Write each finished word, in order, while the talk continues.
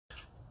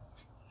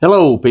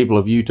Hello, people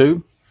of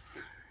YouTube.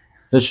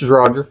 This is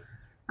Roger.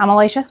 I'm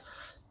Alicia.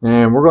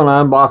 And we're going to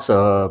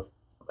unbox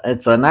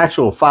it's an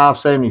actual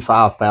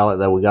 575 pallet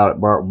that we got at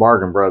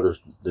Bargain Brothers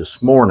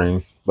this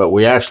morning, but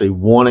we actually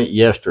won it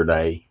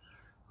yesterday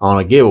on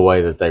a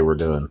giveaway that they were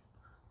doing.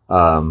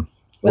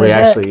 We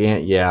actually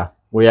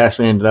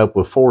ended up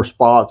with 4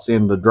 spots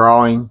in the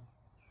drawing,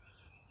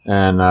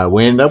 and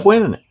we ended up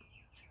winning it.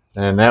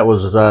 And that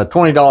was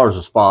 $20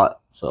 a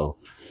spot. So,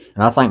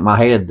 and I think my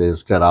head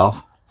is cut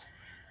off.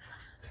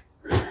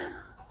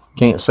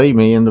 Can't see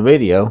me in the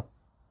video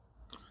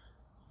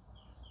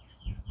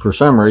for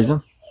some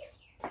reason.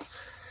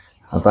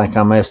 I think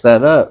I messed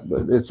that up,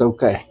 but it's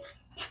okay.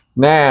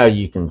 Now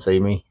you can see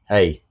me.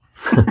 Hey,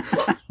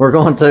 we're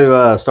going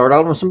to start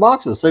opening some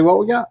boxes, see what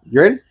we got.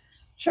 You ready?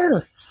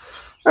 Sure.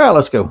 All right,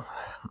 let's go.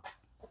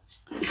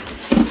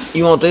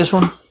 You want this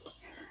one?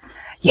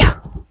 Yeah.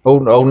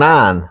 Oh,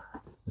 09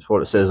 is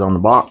what it says on the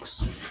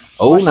box.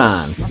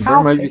 09. You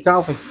better move your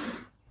coffee.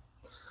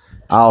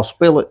 I'll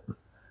spill it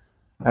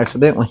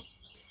accidentally.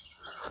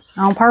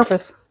 On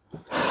purpose.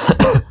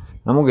 I'm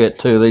going to get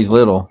 2 of these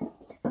little,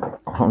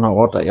 I don't know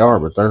what they are,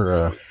 but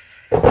they're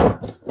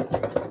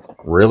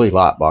really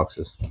light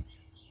boxes.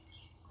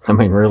 I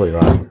mean, really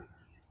light.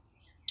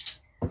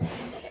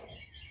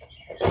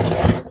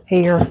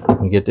 Here.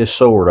 Let me get this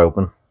sword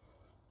open.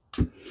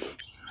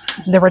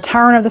 The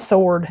return of the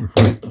sword.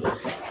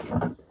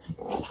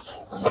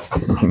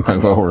 Let me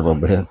move over a little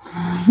bit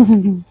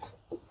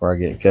before I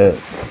get cut.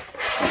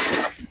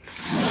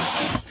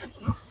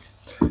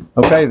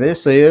 Okay,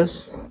 this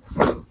is,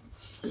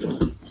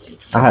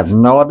 I have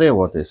no idea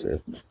what this is.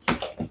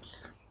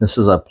 This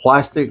is a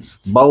plastic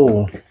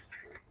bowl,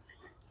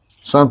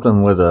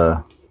 something with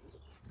a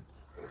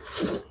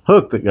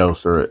hook that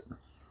goes through it.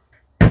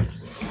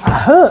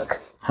 A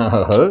hook?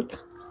 A hook?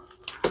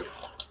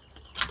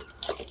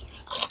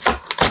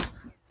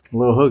 A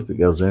little hook that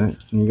goes in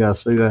it. You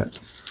guys see that?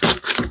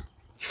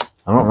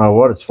 I don't know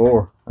what it's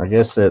for. I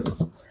guess it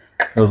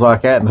goes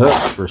like that and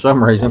hooks for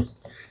some reason.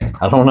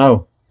 I don't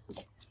know.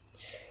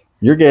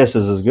 Your guess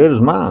is as good as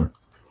mine.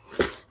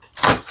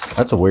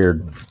 That's a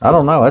weird. I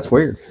don't know. That's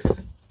weird.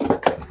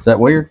 Is that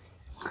weird?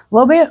 A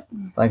little bit.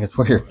 I think it's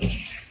weird.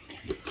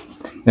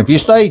 If you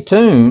stay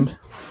tuned,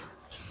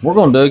 we're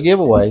going to do a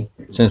giveaway.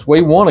 Since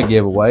we want a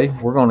giveaway,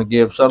 we're going to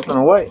give something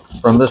away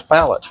from this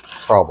pallet,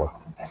 probably.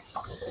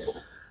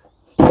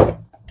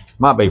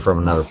 Might be from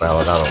another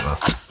pallet. I don't know.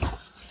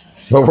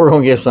 But we're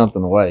going to give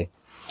something away.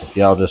 If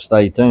y'all just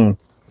stay tuned.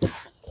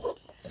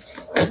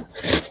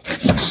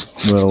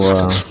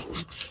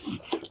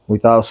 We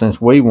thought since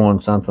we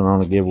won something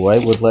on a giveaway,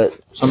 we'd let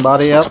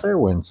somebody out there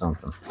win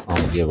something on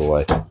a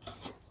giveaway.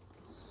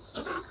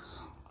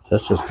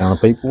 That's just kind of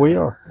people we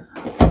are.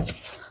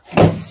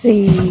 Let's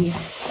see.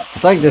 I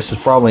think this is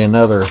probably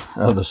another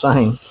of the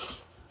same.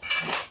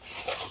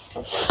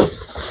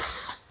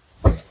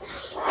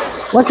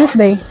 What this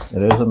be?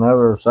 It is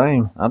another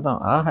same.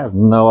 I have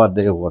no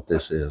idea what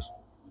this is.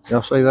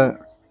 Y'all see that?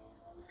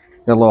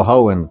 Got a little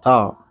hole in the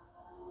top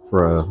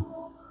for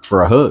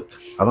a hook.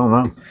 I don't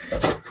know.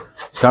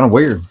 It's kind of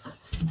weird,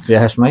 if you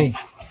ask me.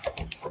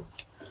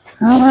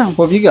 I don't know.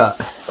 What have you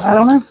got? I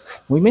don't know.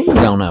 What do you mean you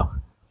don't know?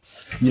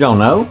 You don't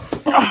know?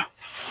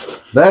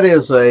 That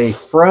is a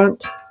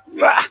front.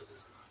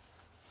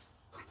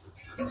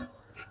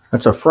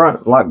 That's a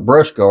front, like,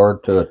 brush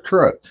guard to a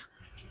truck.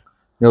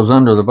 Goes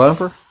under the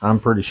bumper, I'm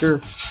pretty sure.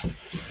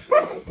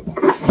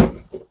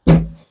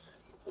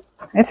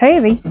 It's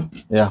heavy.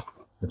 Yeah,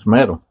 it's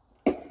metal.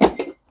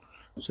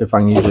 See if I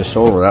can use this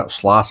sword without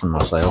slicing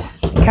myself.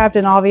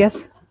 Captain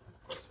Obvious.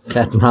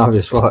 Captain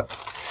Obvious what?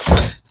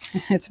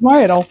 It's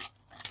metal.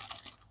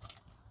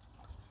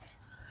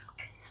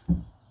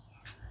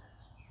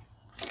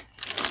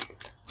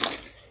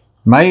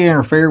 May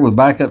interfere with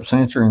backup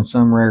sensor in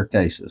some rare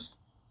cases.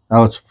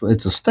 Oh,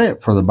 it's a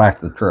step for the back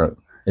of the truck.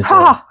 It's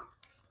a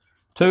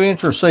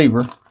 2-inch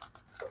receiver.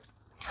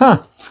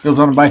 Huh. Goes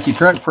on the back of your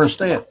truck for a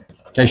step.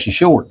 In case you're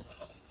short.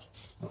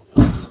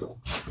 You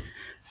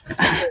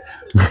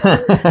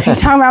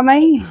talking about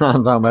me?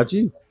 I'm talking about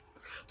you.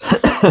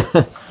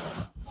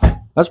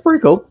 That's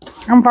pretty cool.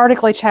 I'm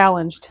vertically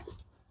challenged.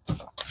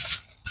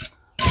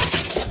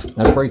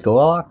 That's pretty cool.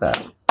 I like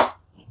that.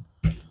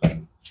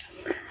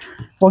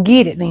 Well,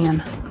 get it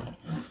then.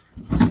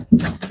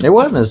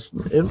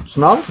 It's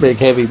not a big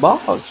heavy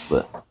box,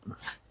 but.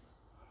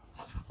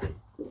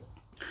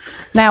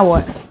 Now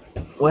what?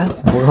 Well,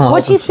 we're gonna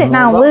what you sitting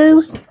on,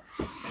 Lou?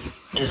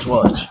 Guess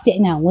what? What you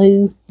sitting on,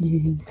 Lou?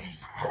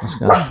 Let's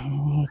go.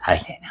 Hey.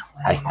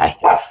 Hey.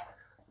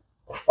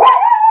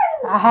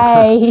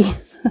 Hey.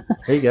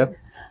 Here you go.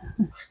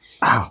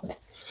 Ow.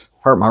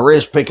 Hurt my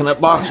wrist picking up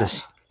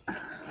boxes.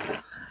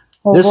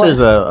 Well, this is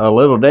a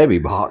Little Debbie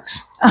box.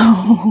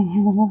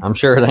 Oh. I'm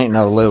sure it ain't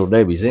no Little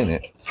Debbie's in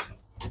it.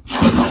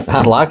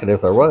 I'd like it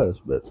if there was,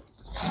 but.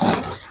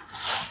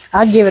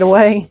 I'd give it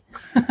away.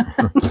 I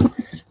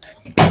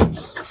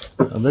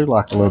do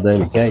like a Little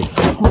Debbie cake.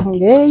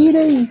 Yeah, you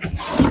do.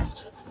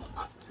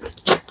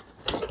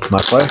 My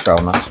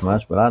cholesterol, not so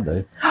much, but I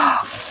do.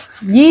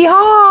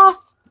 Yeehaw!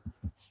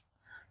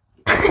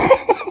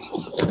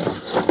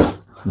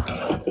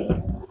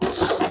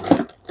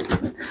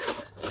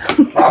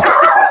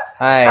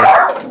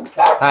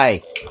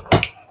 Hey.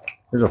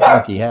 Here's a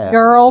funky hat.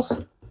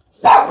 Girls.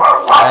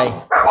 Hey.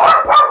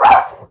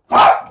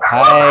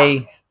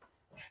 Hey.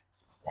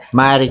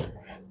 Maddie.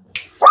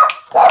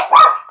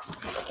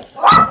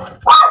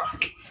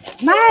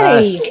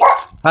 Maddie.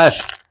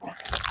 Hush.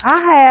 I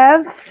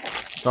have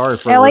Sorry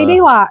for LED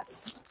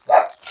lights.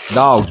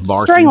 dogs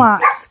barking. String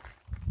lights.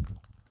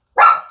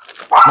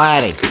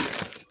 Maddie.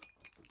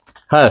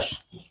 Hush.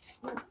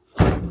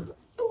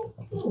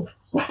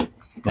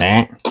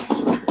 Nah.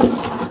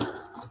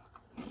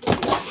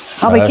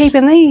 I'll be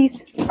keeping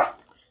these.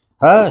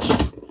 Hush.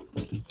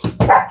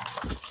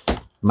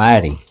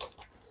 Maddie.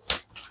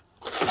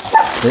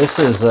 This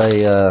is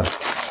a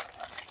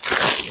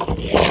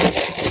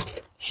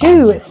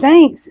Shoo, it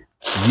stinks.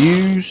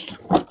 used.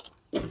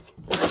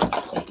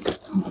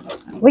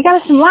 We got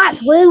us some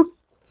lights, Woo.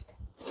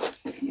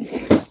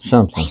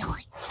 Something.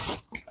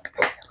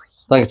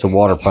 I think it's a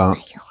water pump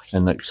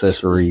and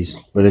accessories,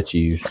 but it's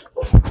used.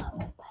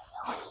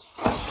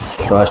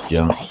 So that's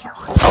junk.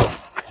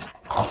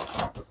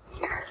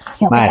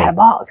 Yeah, we got a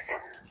box.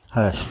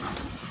 Hush.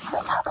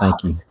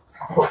 Thank you.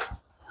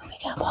 We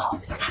got a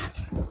box.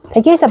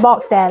 Take us a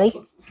box, Daddy.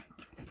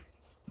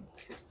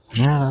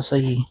 Yeah, I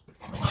see.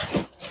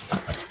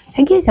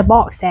 Take us a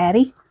box,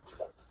 Daddy.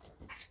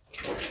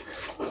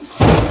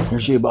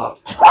 Here's your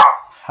box.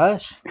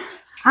 Hush.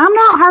 I'm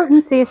not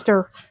hurting,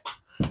 sister.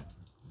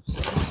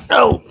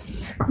 No.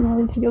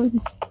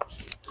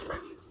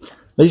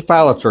 These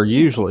pallets are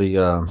usually,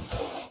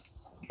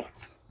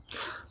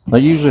 they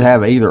usually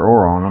have either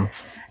or on them.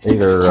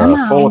 Either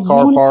full of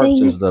car parts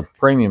is the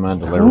premium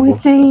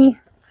undeliverable, See.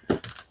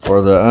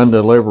 or the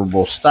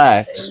undeliverable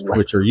stacks,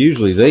 which are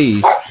usually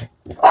these.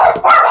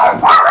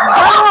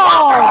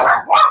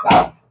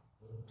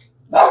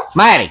 Oh!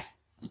 Maddie!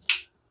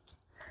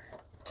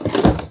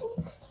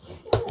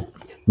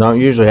 Don't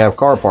usually have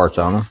car parts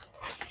on them,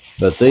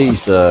 but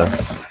these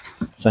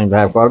seem to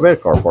have quite a bit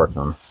of car parts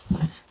on them.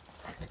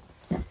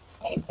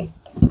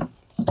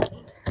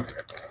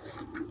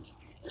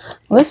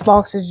 Well, this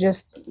box is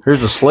just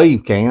Here's a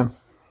sleeve can.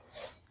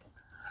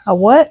 a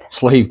what?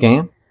 Sleeve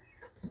can.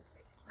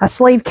 A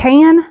sleeve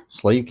can?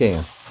 Sleeve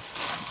can.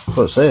 That's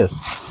what it says.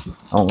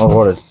 I don't know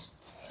what it's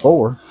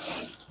for.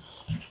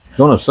 I'm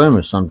going to assume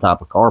it's some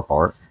type of car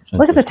part.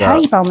 Look at the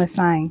tape on this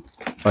thing.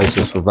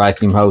 Places for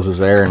vacuum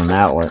hoses, air, and an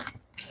outlet.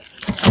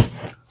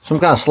 Some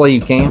kind of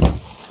sleeve can.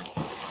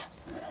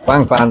 If I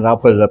can find it, I'll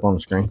put it up on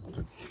the screen.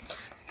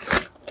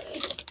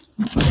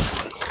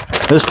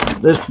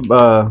 This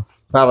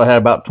pallet had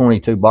about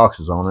 22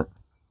 boxes on it.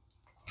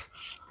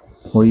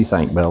 What do you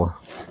think, Bella?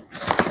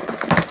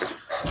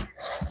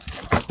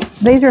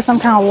 These are some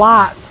kind of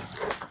lights.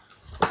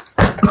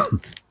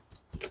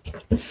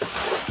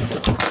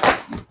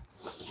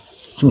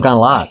 Some kind of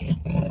lights.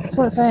 That's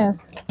what it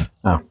says.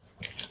 Oh.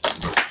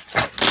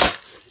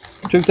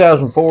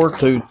 2004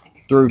 through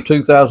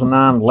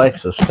 2009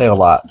 Lexus tail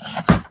lights.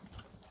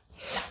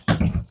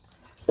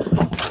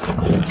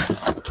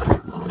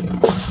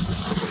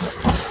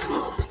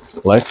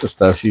 Lexus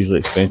stuff's usually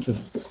expensive.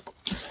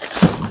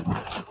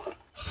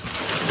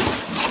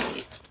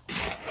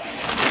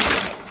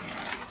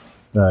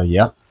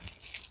 Yeah.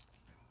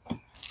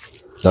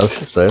 Those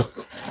should sell.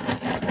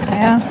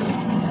 Yeah.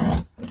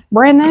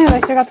 Brand new.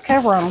 They still got the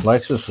cover on them.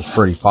 Lexus is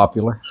pretty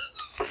popular.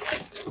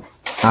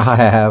 I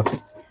have.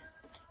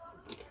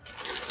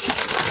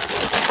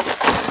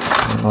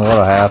 I don't know what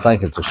I have. I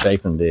think it's a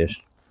chafing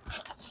dish.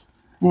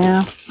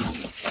 Yeah.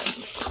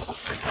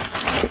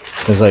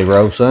 It's a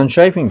Rosun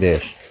chafing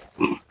dish.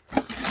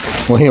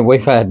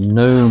 We've had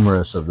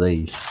numerous of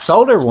these.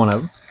 Sold every one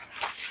of them.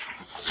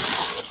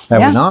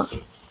 Have we not?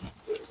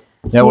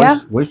 Yeah,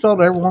 we've sold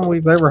every one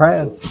we've ever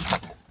had.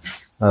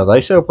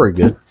 They sell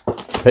pretty good.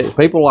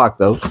 People like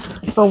those.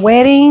 For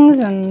weddings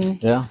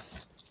and... Yeah.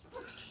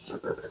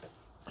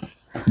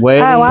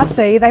 Weddings. Oh, I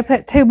see. They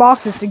put two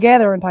boxes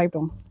together and taped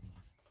them.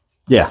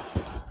 Yeah.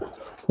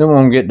 Don't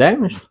want them to get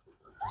damaged.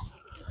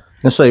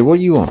 Let's see, what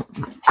do you want?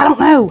 I don't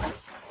know.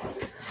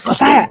 What's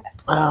that?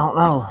 I don't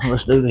know.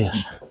 Let's do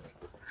this.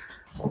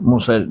 I'm going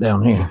to set it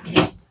down here.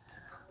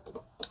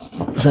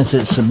 Since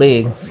it's so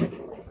big.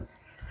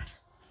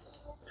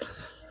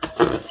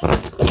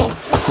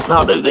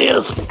 I'll do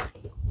this.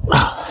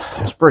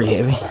 It's pretty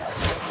heavy.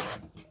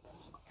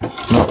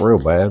 Not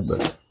real bad,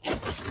 but...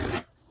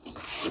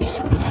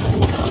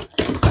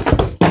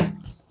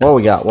 What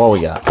we got? What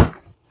we got?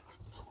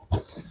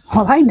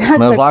 Well, they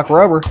Smells like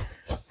rubber.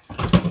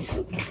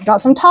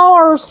 got some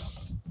tires.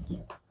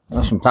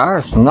 Got some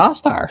tires. Some nice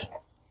tires.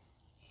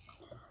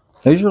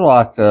 These are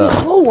like...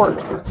 Lord.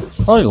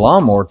 probably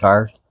lawnmower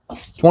tires.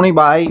 20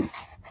 by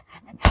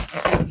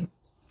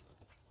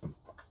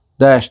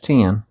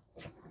 8-10.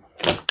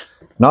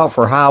 Not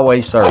for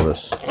highway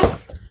service.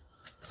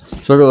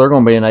 So they're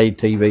going to be an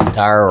ATV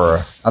tire or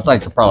I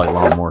think they're probably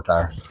lawnmower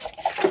tires.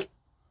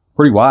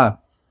 Pretty wide.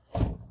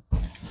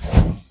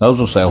 Those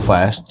will sell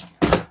fast.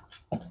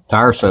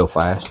 Tires sell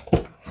fast,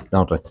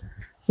 don't they?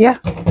 Yeah.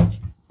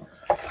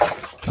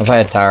 I've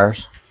had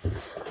tires.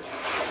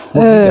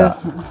 What you got?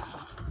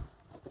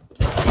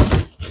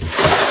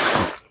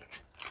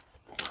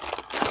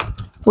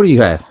 What do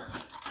you have?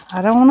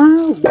 I don't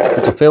know.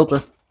 It's a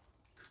filter.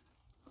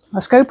 A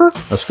scooper?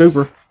 A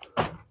scooper.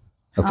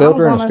 A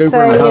filter and a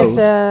scooper and a hose.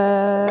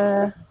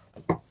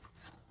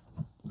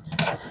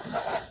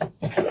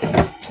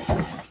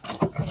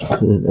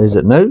 Is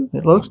it new?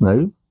 It looks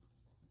new.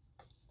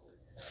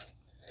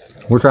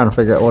 We're trying to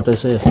figure out what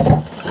this is.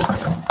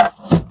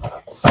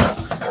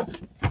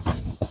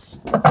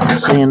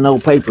 Seeing no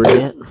paper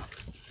yet.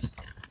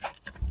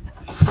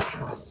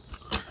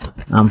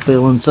 I'm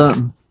feeling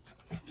something.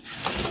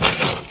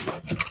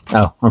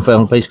 Oh, I'm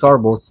feeling a piece of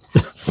cardboard.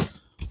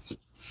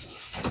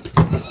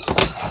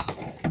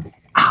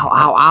 Ow,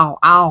 ow, ow,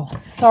 ow.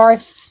 Sorry.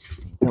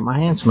 Got my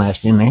hand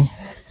smashed in there.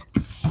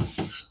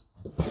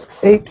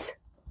 Oops.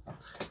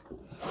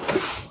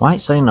 Well, I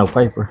ain't saying no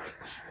paper.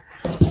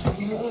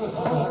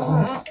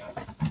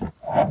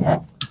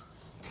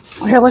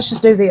 Here, let's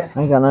just do this.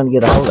 I ain't got nothing to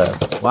get a hold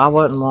of. Well, I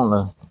wasn't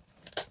wanting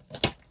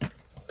to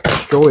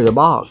destroy the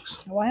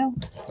box. Well,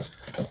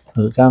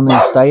 It kind of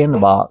needs to stay in the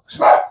box.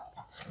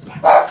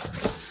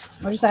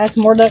 we'll just add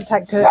some more duct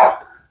tape to it.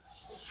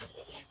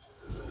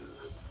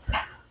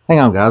 Hang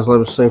on, guys.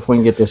 Let us see if we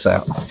can get this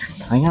out.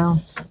 Hang on.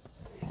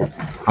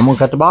 I'm going to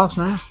cut the box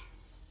now.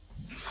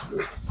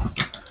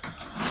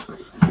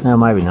 No,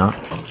 maybe not.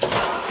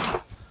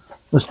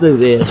 Let's do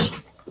this.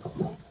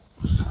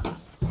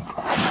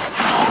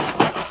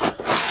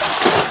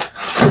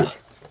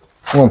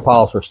 We're going to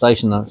pause for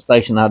station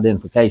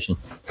identification.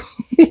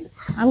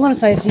 I'm going to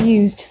say it's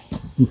used.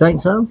 You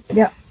think so?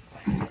 Yep.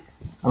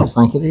 I don't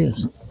think it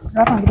is.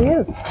 I think it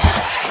is.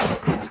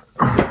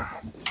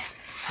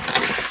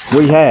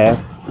 We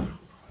have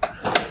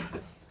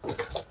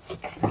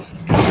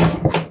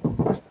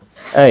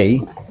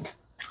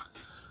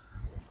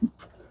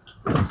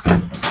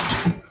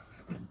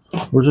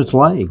where's its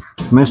leg?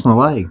 It's missing a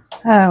leg.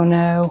 Oh,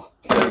 no.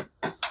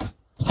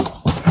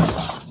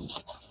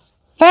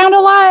 Found a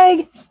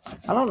leg.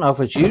 I don't know if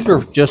it's used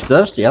or just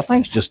dusty. I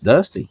think it's just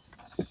dusty.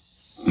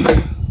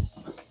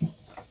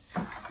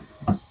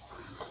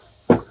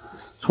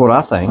 That's what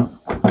I think.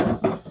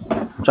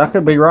 Which I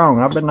could be wrong.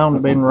 I've been known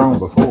to be wrong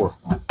before.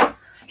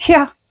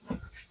 Yeah.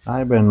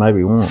 I've been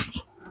maybe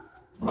once.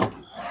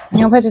 You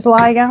gonna put this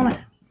leg on it?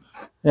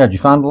 Yeah, did you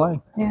find the leg?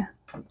 Yeah.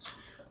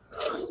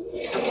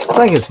 I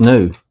think it's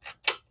new.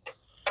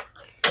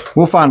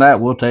 We'll find out.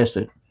 We'll test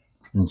it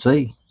and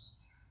see.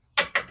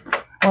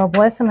 Well,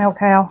 bless the milk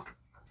cow.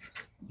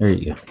 There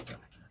you go.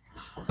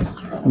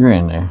 You're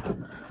in there.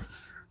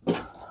 Is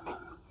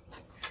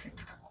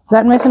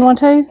that missing one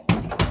too?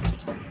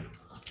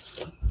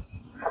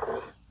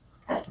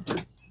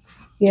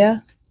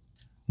 Yeah.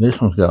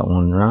 This one's got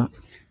one, right?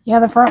 Yeah,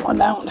 the front one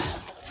don't.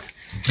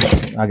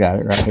 I got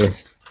it right here.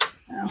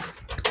 Oh.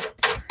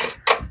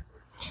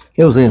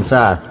 It was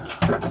inside.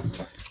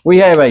 We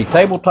have a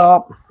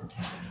tabletop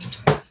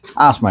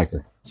ice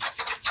maker.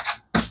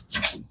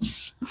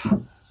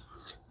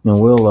 And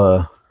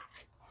we'll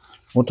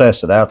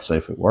test it out to see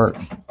if it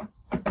works.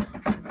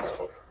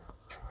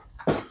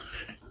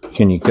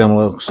 Can you come a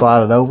little,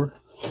 slide it over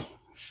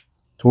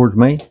towards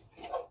me?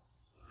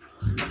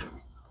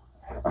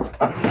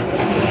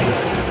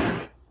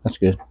 That's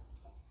good.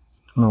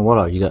 I don't know what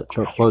all you got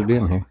plugged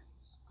in here.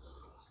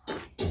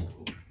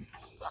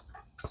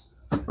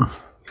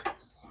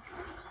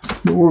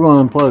 But we're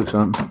going to unplug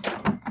something.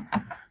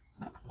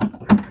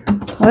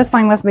 Well, this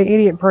thing must be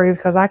idiot proof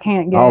because I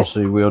can't get I'll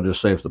see. We'll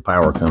just see if the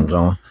power comes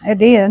on. it.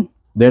 Did.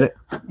 Did it?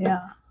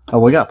 Yeah. Oh,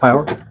 we got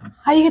power.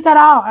 How you get that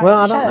off? Well,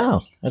 I don't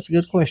know. That's a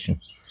good question.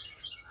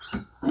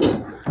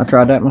 I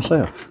tried that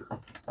myself.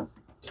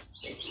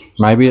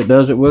 Maybe it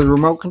does it with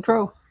remote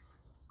control.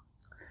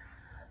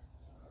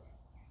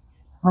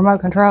 Remote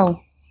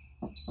control.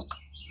 I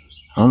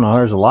don't know.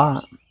 There's a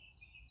light.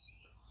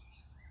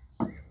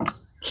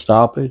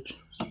 Stoppage.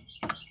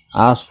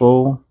 Ice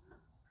full.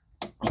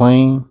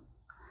 Clean.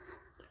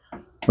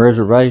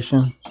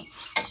 Reservation.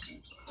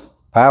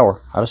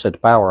 Power. I just set the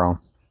power on.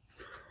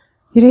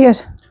 You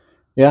did.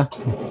 Yeah.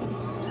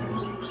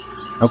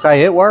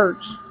 Okay, it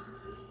works.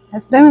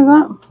 That's doing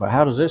something. But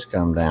how does this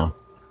come down?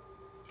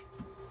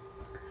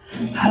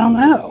 I don't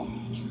know.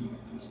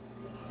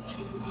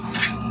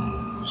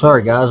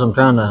 Sorry, guys. I'm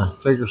trying to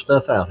figure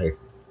stuff out here.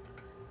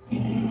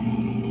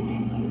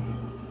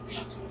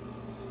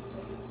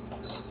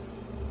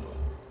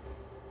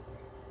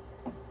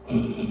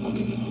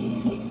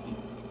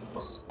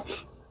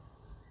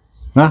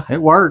 No,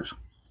 it works.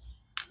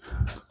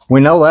 We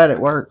know that it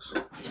works.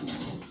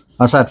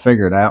 I just have to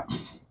figure it out.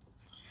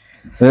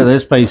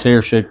 This piece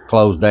here should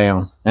close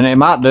down. And it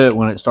might do it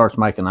when it starts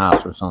making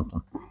ice or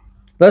something.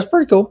 That's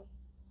pretty cool.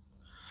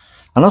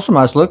 I know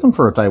somebody's looking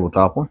for a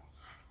tabletop one.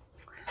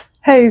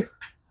 Who?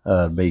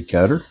 Bead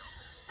cutter.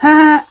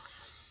 Ha.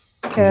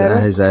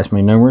 He's asked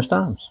me numerous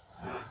times.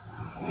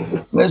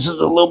 This is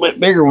a little bit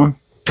bigger one.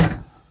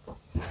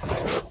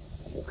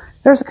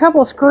 There's a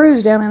couple of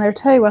screws down in there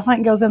too. I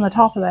think goes in the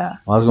top of that.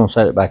 I was going to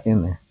set it back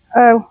in there.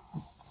 Oh.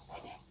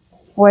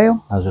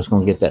 Well. I was just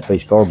going to get that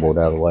piece of cardboard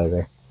out of the way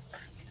there.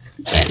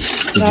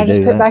 Did I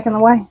just put it back in the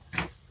way?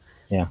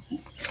 Yeah.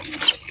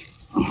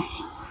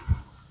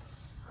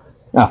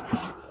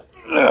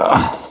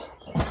 Oh.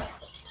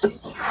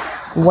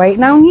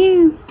 Waiting on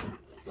you.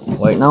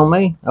 Waiting on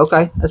me.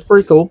 Okay, that's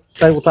pretty cool.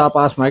 Tabletop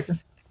ice maker.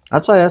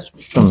 I'd say that's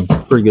some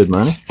pretty good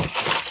money.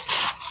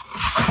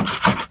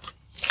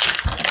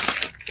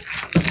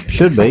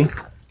 Should be.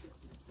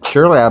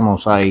 Surely I'm gonna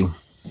say,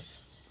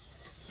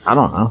 I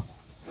don't know,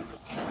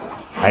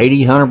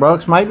 80, 100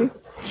 bucks maybe.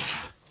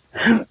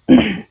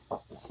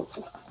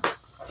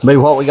 Be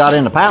what we got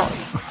in the pallet.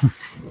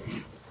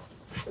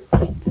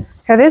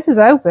 Okay, this is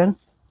open.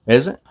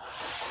 Is it?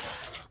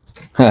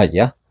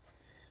 Yeah.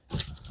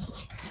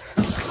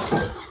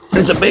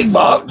 It's a big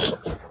box.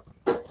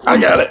 I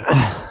got it.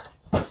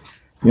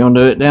 You want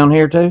to do it down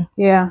here too?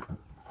 Yeah.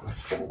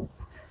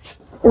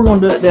 We're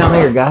going to do it down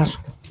here, guys.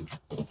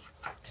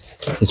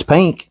 It's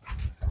pink.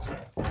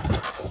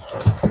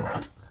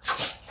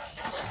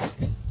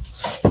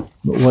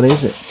 But what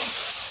is it?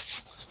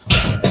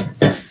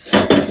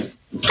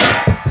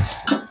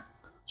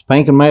 It's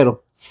pink and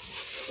metal.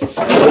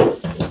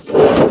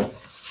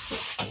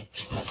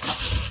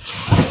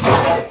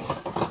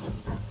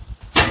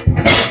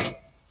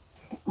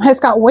 It's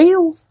got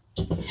wheels.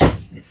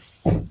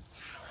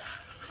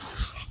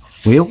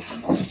 Wheel?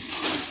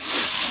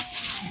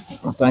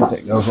 I think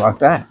that goes like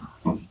that.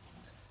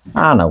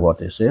 I know what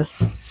this is.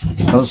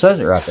 Well, it says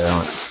it right there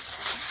on it.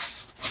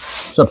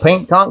 It's a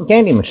pink cotton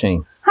candy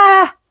machine.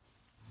 Ha!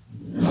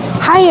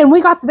 Hey, and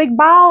we got the big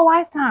ball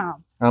last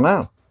time. I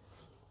know.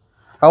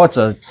 Oh, it's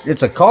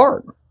a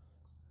cart.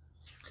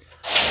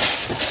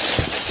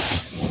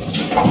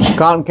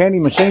 Cotton candy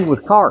machine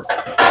with cart.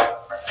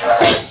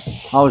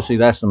 Obviously,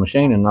 that's the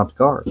machine and not the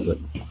cart. But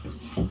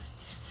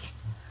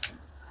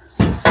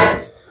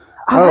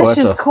oh, that's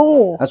just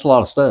cool. That's a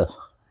lot of stuff.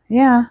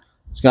 Yeah.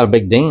 It's got a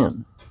big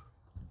dent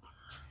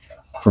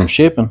from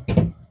shipping.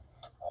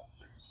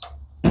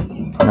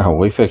 Oh,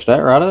 we fixed that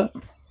right up.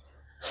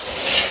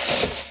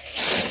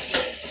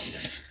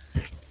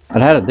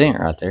 It had a dent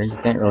right there. You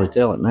can't really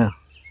tell it now.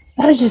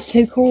 That is just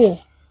too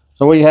cool.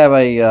 So we have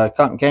a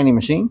cotton candy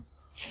machine.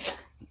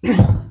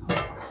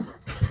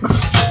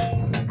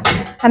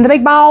 And the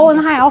big ball in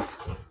the house.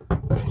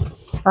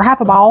 Or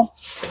half a ball.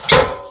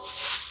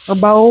 Or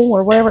bowl,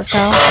 or whatever it's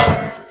called.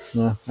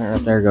 Yeah, that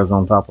right there goes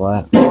on top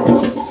of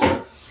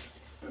that.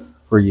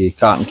 For your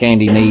cotton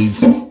candy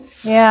needs.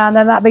 Yeah, and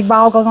then that big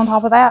ball goes on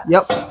top of that.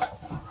 Yep.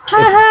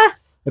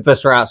 If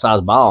it's the right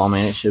size ball, I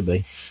mean, it should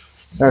be.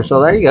 There,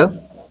 so there you go.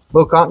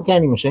 Little cotton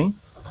candy machine.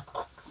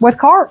 With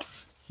cart.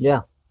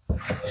 Yeah.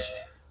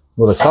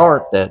 With a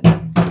cart that,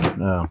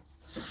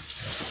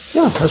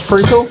 yeah, that's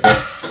pretty cool.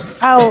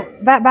 Oh,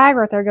 that bag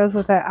right there goes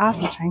with that ice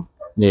machine.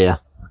 Yeah.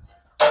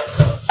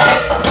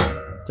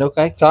 It's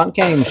okay. Cotton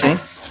candy machine.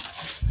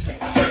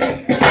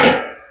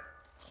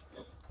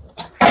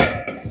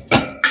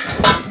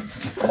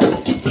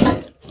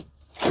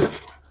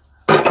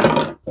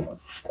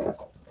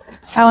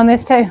 Oh, and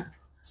this too.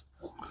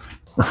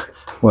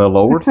 Well,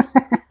 Lord.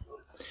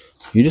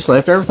 You just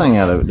left everything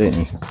out of it,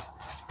 didn't you?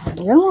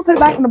 You don't want to put it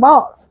back in the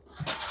box.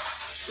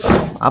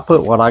 I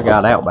put what I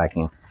got out back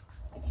in.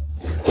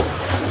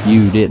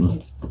 You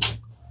didn't.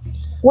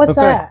 What's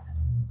Okay. that?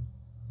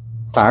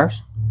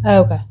 Tires.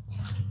 Oh, okay.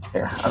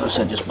 Here, I'll just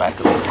set this back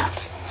over there.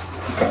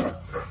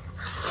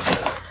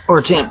 Or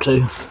attempt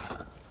to.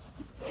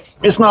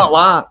 It's not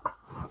light.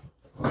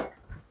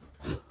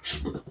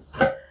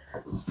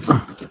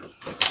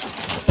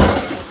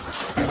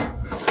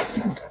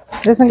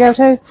 This one go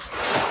too?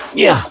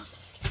 Yeah.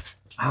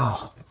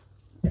 Oh.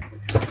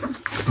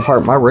 I've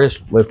hurt my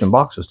wrist lifting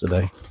boxes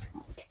today.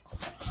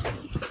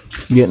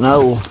 Getting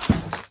old.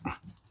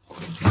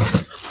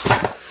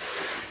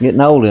 Getting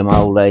old in my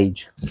old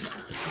age.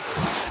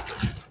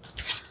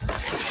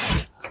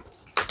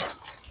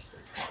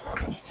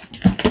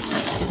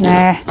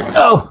 Nah.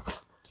 Oh!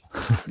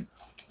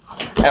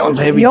 That one's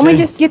heavy You want me too.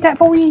 to just get that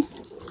for you?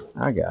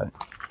 I got it.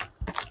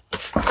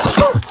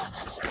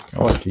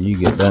 I'll wait till you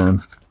get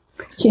done.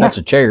 Yeah. That's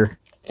a chair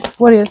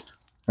What is?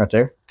 right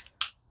there.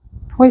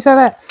 What you say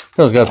that?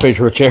 Phil's got a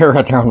picture of a chair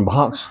right there on the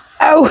box.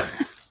 Oh.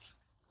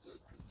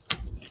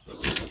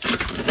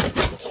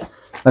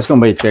 That's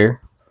gonna be a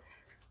chair.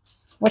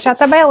 Watch out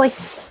the belly.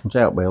 Watch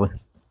out, Billy.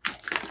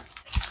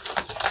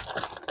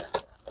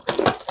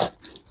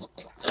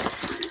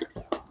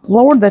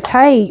 Lord, the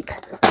tape.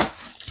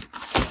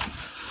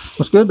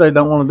 What's good? They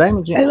don't want to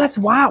damage it. Oh, that's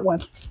a white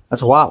one.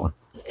 That's a white one.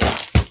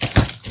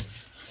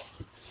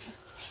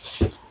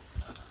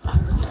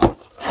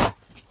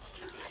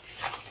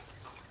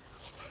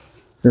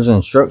 There's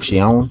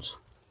instructions.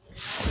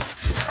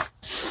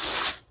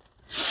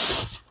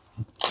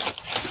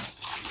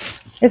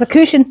 There's a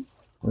cushion.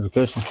 There's a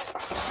cushion.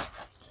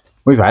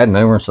 We've had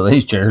numerous of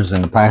these chairs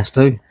in the past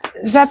too.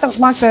 Is that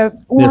like the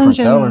orange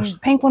and colors.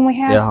 pink one we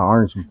had? Yeah,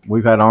 orange.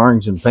 We've had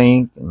orange and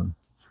pink, and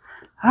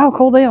Oh,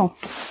 cool deal.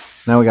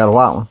 now we got a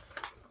white one.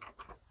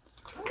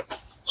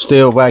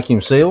 Still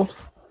vacuum sealed.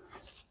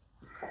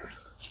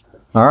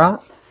 All right,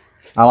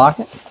 I like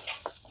it.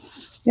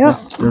 Yep.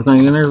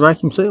 Everything in there is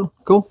vacuum sealed.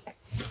 Cool.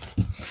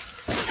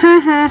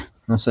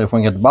 Let's see if we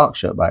can get the box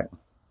shut back.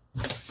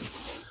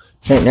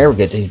 Can't never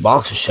get these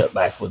boxes shut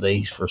back with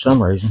these for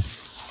some reason.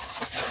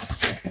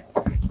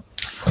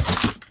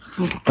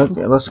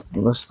 Okay, let's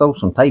throw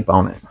some tape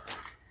on it.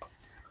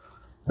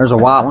 There's a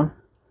white one.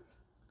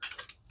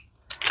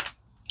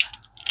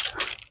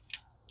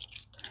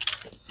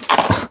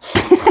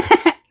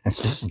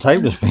 It's just a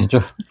tape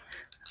dispenser.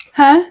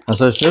 Huh? I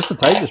said it's just a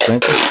tape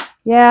dispenser.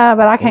 Yeah,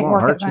 but I can't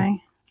work that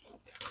thing.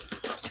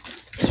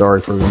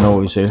 Sorry for the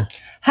noise here.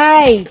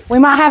 Hey, we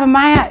might have a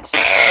match.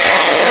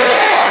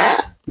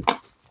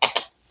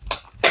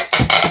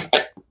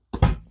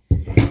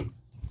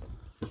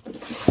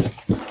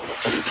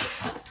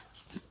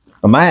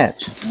 A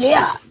match?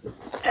 Yeah.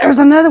 There's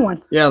another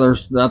one. Yeah,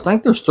 I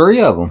think there's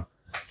 3 of them.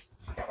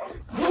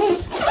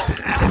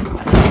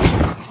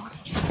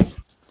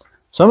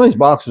 Some of these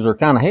boxes are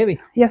kind of heavy.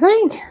 You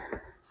think?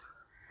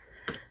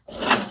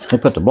 They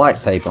put the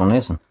black tape on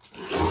this one.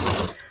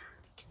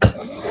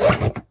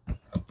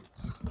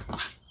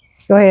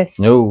 Go ahead.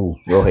 No,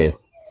 go ahead.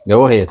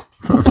 Go ahead.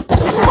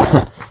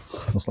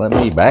 Just let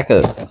me back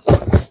up.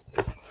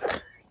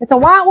 It's a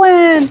white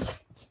one.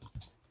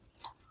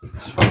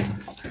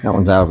 That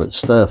one's out of its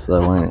stuff,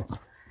 though, ain't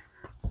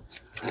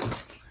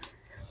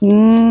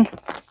it?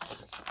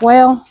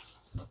 Well,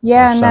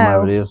 yeah, Some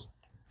no. of it is.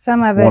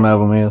 Some of it. One of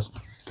them is.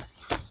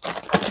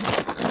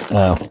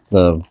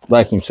 The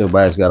vacuum seal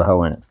bag's got a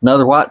hole in it.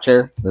 Another white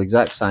chair, the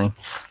exact same.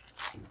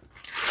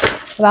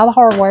 With all the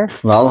hardware.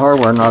 With all the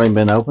hardware not even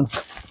been opened.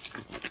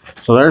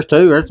 So there's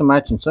 2. There's the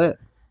matching set.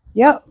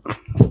 Yep.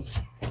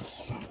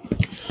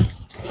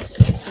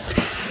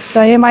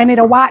 So you might need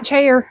a white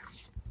chair.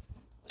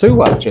 2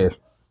 white chairs.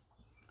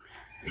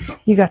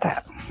 You got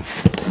that.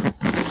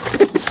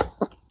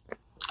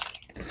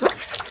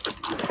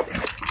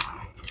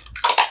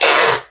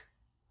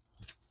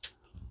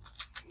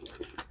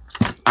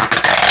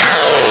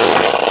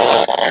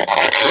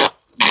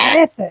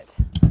 That's it.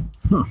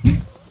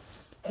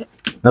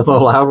 That's a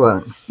little loud,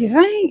 wasn't it? You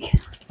think?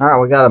 All right,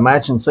 we got a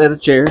matching set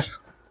of chairs.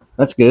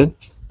 That's good.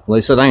 At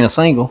least it ain't a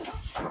single.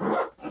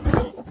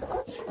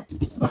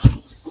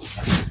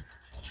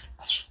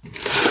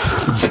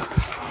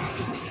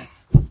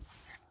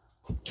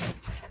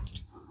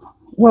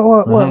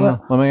 What?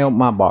 Let me open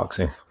my box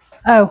here.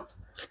 Oh.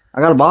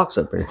 I got a box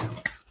up here.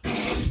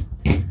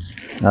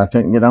 I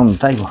couldn't get on the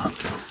table.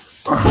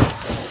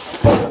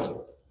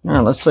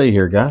 Now, let's see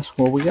here, guys.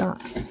 What we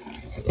got?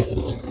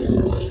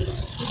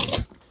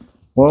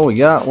 What we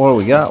got? What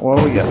we got?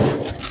 What we got?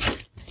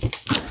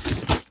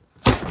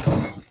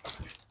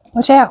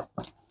 Watch out,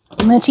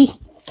 Munchie.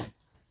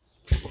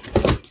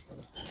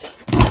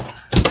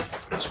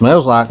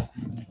 Smells like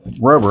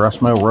rubber. I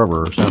smell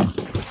rubber or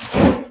something.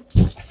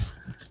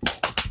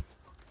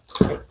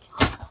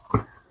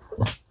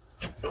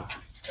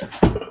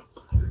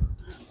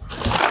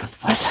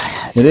 What's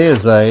that? It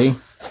is a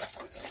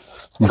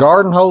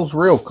garden hose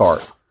reel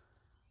cart.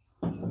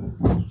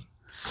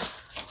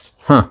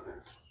 Huh.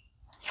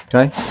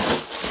 Okay.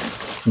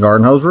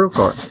 Garden hose reel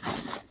cart.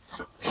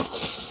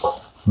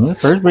 Well, it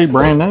appears to be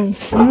brand new.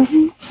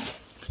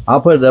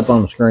 I'll put it up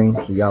on the screen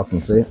so y'all can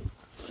see it.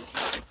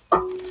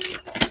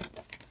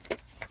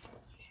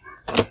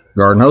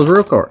 Garden hose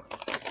reel cart.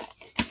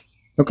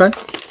 Okay.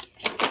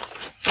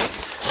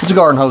 It's a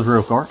garden hose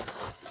reel cart.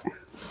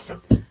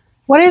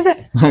 What is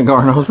it?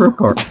 Garden hose reel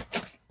cart.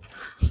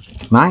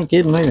 And I ain't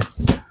kidding either.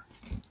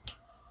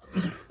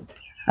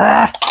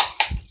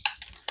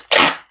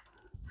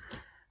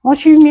 Why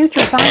don't you mute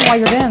your phone while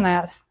you're doing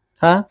that?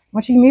 Huh?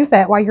 Why don't you mute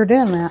that while you're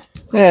doing that?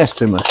 Yeah, it's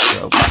too much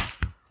trouble.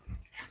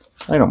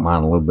 They don't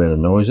mind a little bit of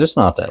noise. It's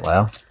not that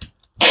loud.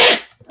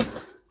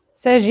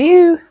 Says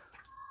you.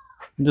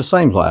 It just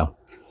seems loud.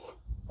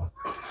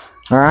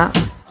 All right.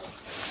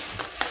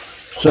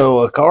 So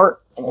a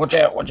cart. Watch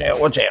out, watch out,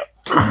 watch out.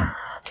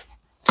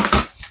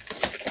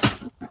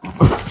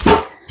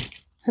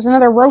 There's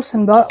another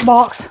roasting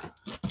box.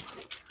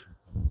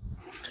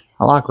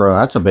 I like row.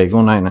 That's a big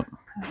one, ain't it?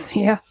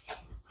 Yeah.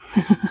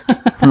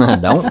 I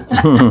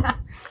don't.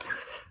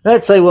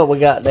 Let's see what we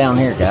got down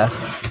here, guys.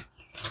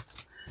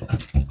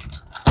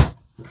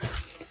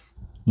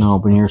 You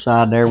open your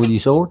side there with your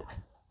sword.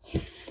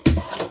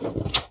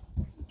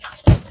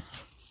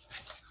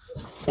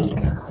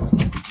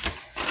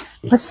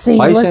 Let's see.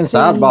 Place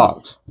inside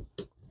box.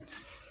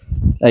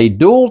 A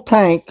dual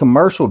tank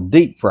commercial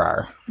deep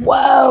fryer.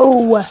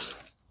 Whoa.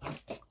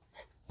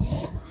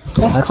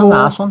 That's cool. A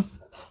nice one.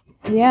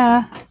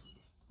 Yeah.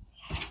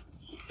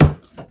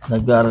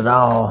 They've got it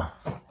all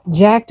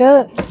jacked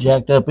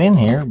up in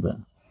here, but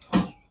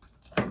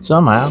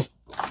somehow.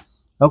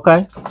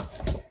 Okay.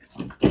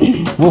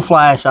 We'll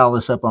flash all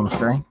this up on the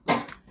screen.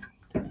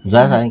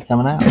 That ain't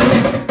coming out.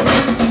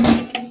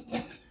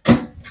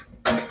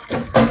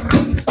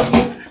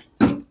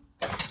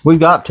 We've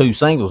got 2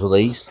 singles of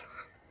these.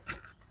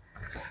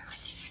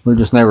 We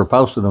just never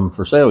posted them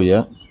for sale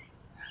yet.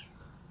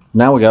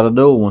 Now we got a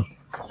dual one.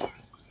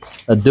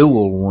 A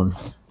dual one.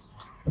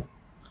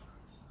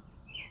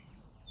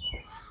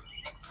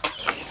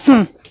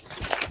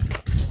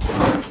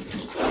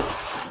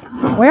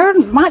 We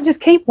might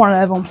just keep one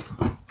of them.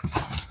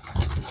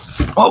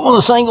 What, one of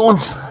the single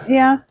ones?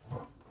 Yeah.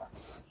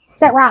 Is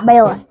that right,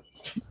 Bella?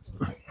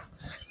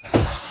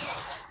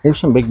 Here's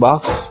some big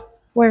boxes.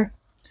 Where?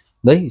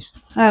 These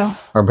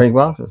are big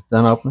boxes.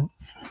 Done opening.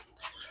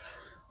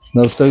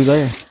 Those two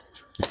there.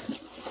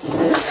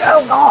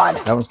 Oh, God.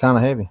 That one's kind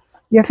of heavy.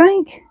 You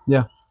think?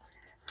 Yeah.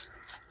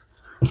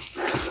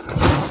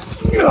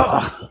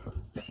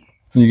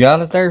 You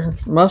got it there,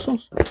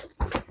 Muscles?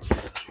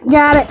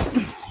 Got it.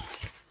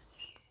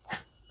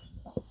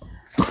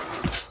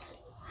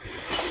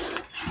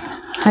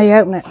 How you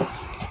open it?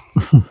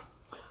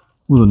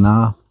 With a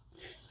knife.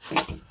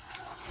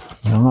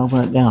 Don't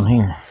open it down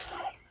here.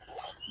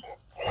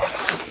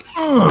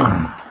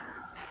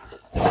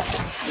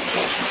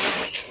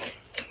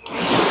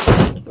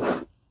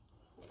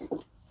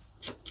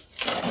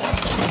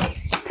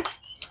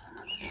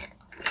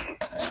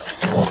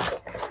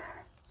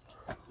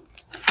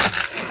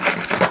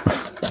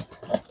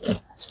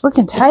 It's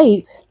freaking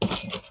tape.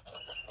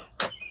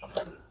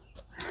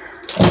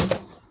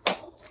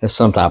 It's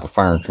some type of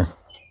furniture.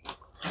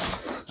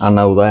 I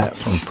know that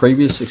from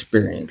previous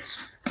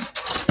experience.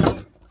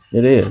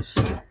 It is.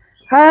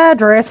 A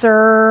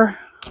dresser.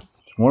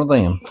 It's one of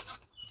them.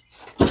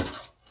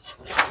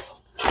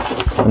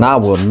 And I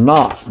will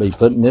not be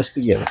putting this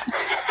together.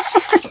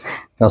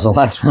 Because the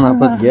last one I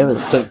put together,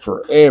 it took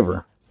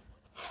forever.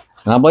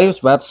 And I believe it's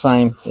about the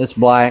same. It's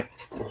black.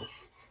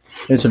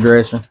 It's a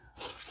dresser.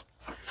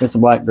 It's a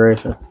black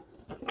dresser.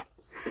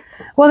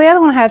 Well, the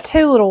other one had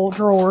 2 little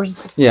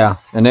drawers. Yeah,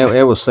 and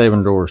it was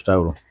 7 drawers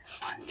total.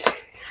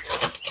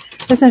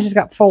 This one's just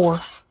got 4.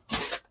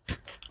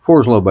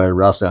 4's a little better,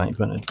 but I still ain't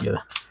putting it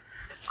together.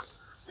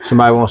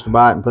 Somebody wants to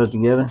buy it and put it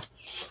together,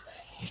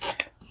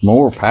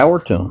 more power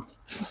to them.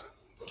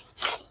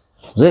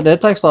 That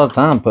takes a lot of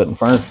time putting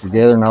furniture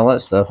together and all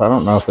that stuff. I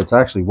don't know if it's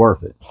actually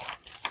worth it.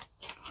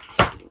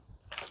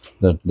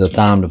 The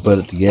time to put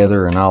it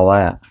together and all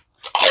that.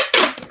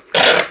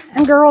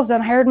 And girls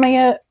done haired me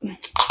up.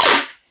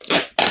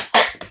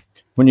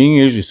 When you can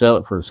usually sell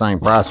it for the same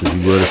price as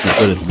you would if you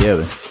put it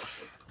together.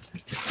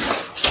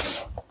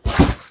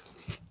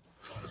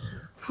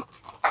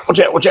 Watch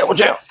out, watch out,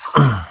 watch out.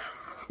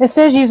 It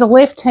says use a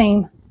lift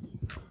team.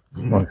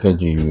 Well, could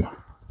you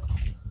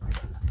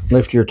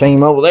lift your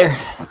team over there?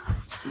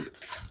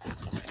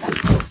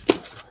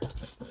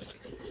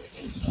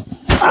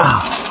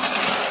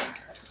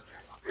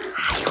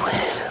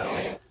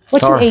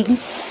 What you eating?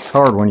 It's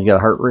hard when you got a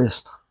hurt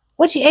wrist.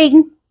 What you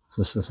eating?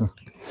 Who's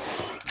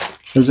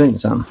eating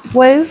something?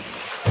 Woo.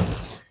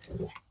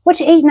 What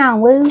you eating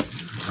on, Woo?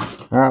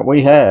 All right,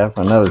 we have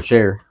another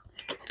chair.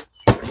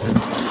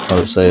 So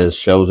it says,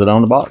 shows it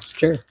on the box,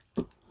 chair.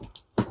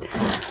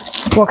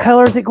 What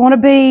color is it going to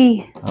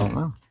be? I don't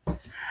know.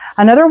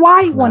 Another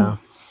white one?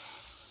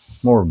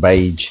 More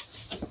beige.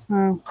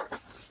 Oh.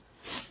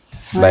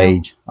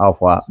 Beige,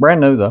 off-white.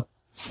 Brand new, though.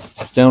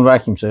 Still in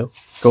vacuum seal.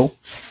 Cool.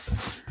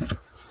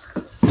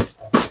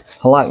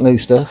 I like new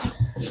stuff.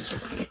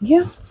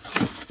 Yeah.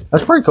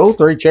 That's pretty cool.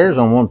 3 chairs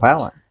on 1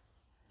 pallet.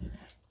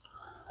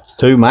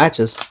 2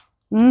 matches.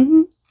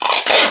 Mm-hmm.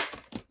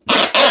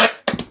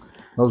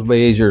 Those will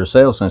be easier to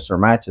sell since they're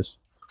matches.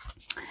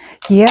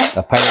 Yeah.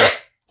 A pair.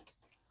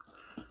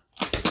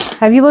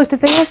 Have you looked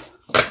at this?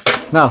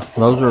 No,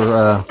 those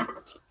are,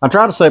 I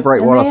try to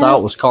separate what I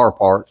thought was car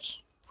parts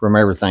from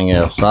everything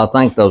else. So I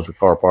think those are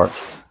car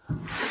parts.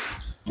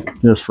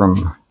 Just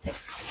from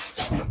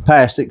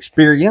past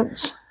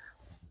experience.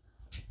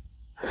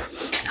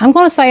 I'm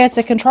going to say it's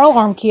a control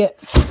arm kit.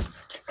 I'm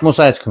going to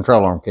say it's a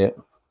control arm kit.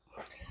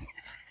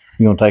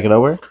 You going to take it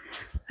over?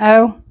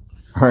 Oh.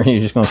 Or are you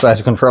just going to say it's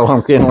a control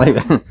arm kit and leave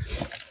it?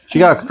 She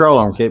got a control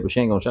arm kit, but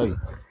she ain't going to show you.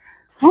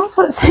 Well, that's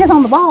what it says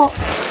on the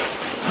box.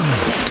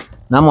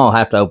 Now I'm going to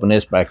have to open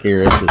this back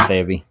here. This is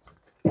heavy.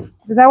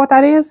 Is that what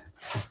that is?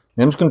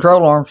 Them's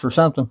control arms for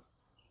something.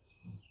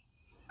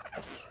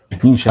 You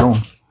can show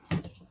them.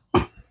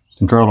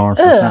 Control arms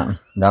for something.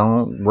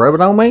 Don't rub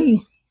it on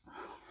me.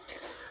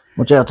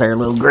 Watch out there,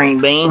 little green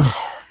bean.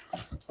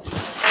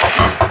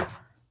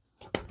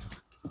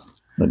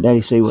 Let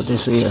Daddy see what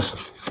this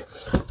is.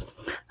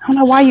 I don't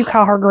know why you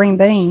call her green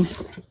bean.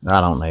 I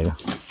don't need her.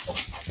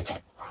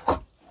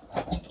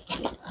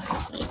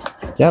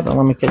 Yeah, don't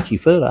let me cut your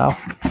foot off.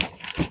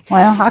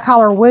 Well, I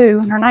call her Woo,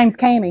 and her name's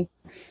Cammie.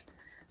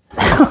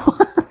 So.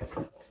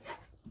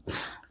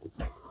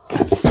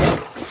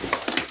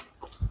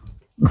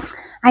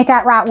 Ain't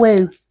that right,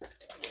 Woo?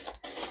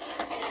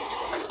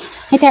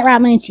 Ain't that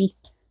right, Munchie?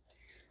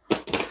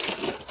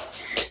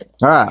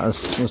 All right,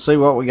 let's see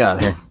what we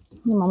got here.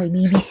 Mommy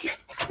babies.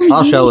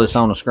 I'll show this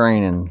on the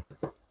screen and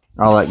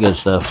all that good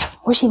stuff.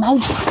 Where's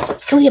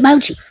Moji? Go get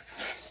Moji.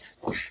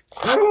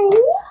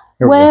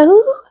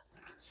 Whoa.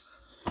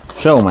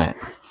 Show them that.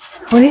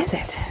 What is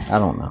it? I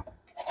don't know.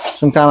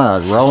 Some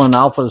kind of rolling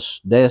office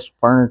desk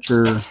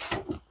furniture,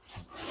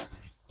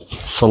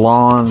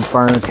 salon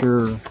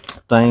furniture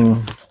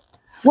thing.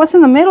 What's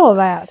in the middle of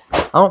that?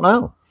 I don't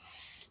know.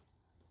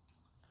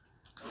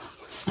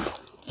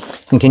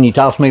 And can you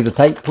toss me the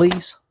tape,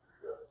 please?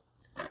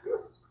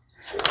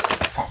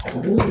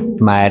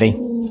 Maddie.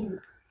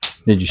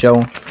 Did you show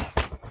them?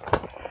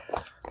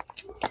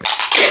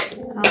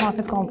 I don't know if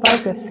it's going to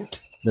focus.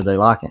 Did they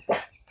like it?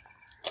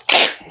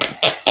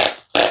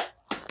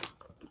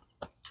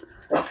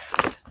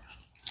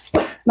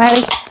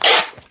 Maddie,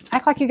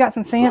 act like you got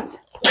some sense.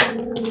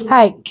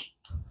 Hey.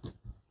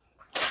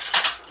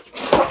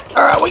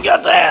 All right, we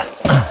got that.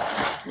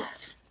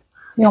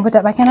 You want to put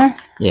that back in there?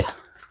 Yeah.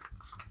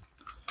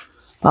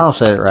 I'll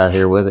set it right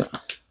here with it.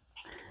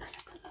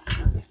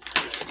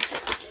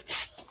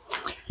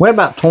 We had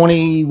about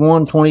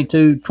 21,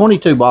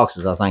 22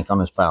 boxes, I think, on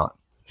this pallet.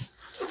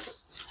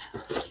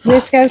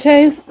 This go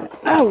too?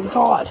 Oh,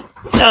 God.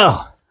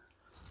 Oh,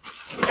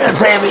 that's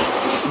heavy.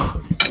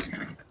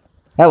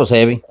 That was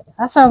heavy.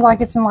 That sounds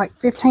like it's in like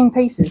 15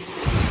 pieces.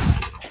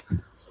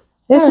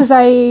 This is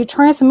a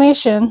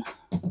transmission.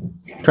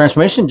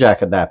 Transmission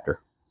jack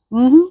adapter.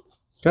 Mm-hmm.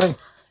 Okay.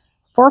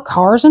 For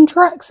cars and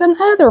trucks and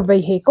other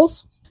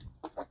vehicles.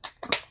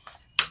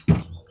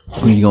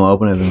 Are you going to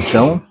open it and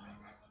show them?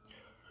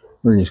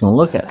 Or are you just going to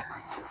look at it?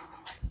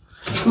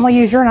 I'm going to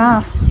use your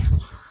knife.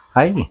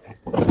 Hey.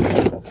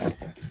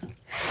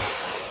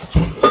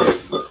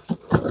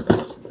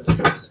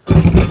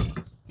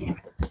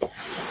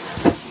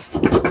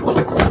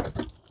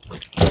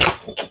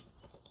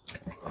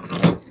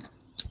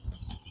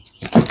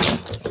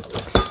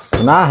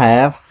 And I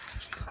have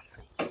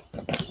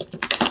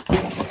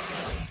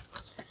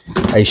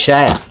a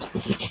shaft.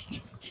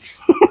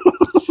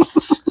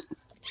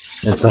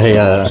 It's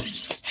a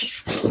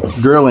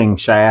drilling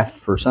shaft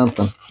for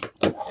something.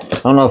 I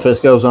don't know if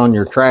this goes on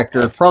your tractor.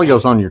 It probably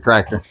goes on your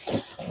tractor.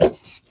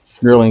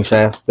 Drilling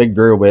shaft, big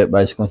drill bit,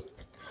 basically.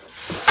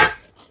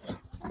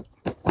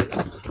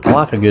 I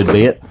like a good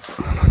bit.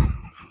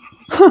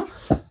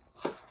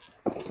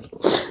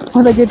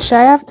 With a good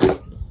shaft?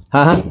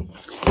 Huh?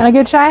 And a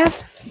good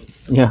shaft?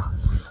 Yeah.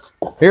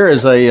 Here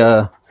is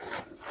a,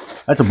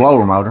 that's a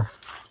blower motor.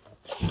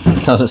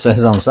 Because it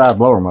says on the side,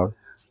 blower motor.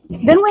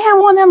 Didn't we have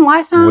one of them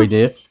last time? We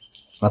did.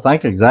 I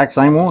think the exact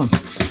same one.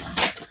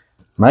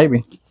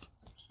 Maybe.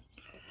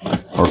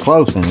 Or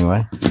close,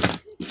 anyway.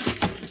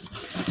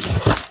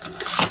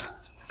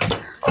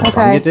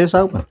 Okay. Get this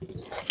open.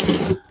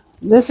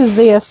 This is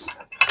this.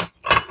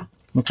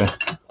 Okay.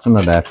 An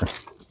adapter.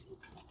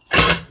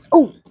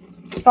 Oh,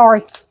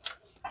 sorry.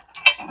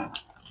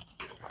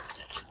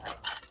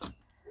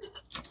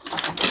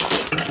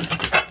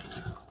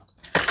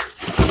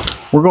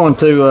 We're going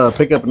to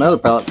pick up another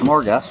pallet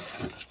tomorrow, guys.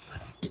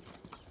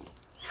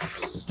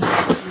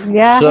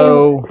 Yeah.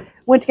 So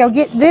Went to go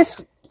get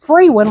this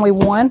free one we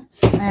won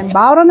and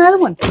bought another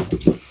one.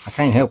 I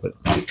can't help it.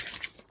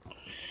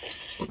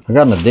 I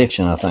got an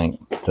addiction, I think,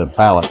 to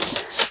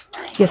pallets.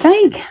 You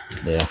think?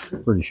 Yeah,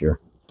 pretty sure.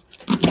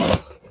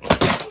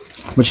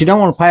 But you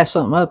don't want to pass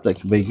something up that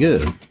could be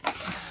good.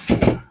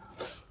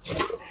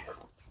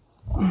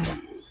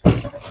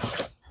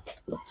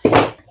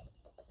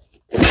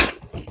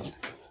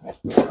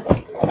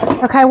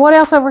 Okay, what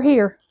else over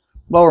here?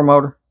 Blower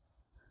motor.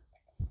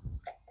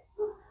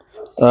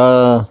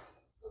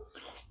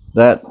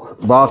 That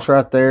box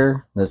right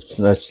there,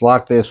 that's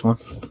like this one.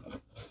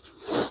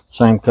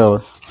 Same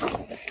color.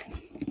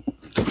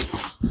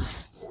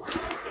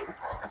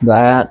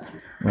 That.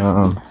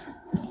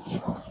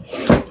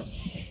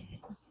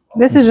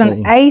 This is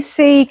an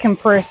AC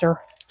compressor.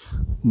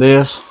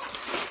 This.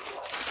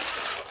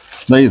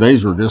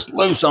 These were just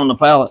loose on the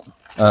pallet.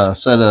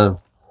 Set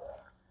of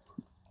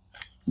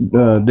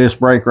disc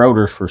brake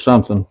rotors for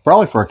something.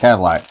 Probably for a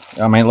Cadillac.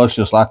 I mean, it looks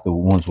just like the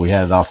ones we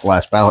had off the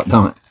last pallet,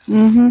 don't it?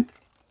 Mm-hmm.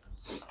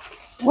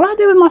 What do I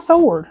do with my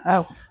sword?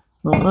 Oh.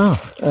 I don't know.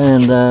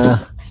 And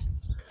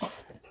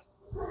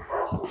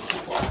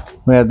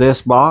we have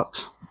this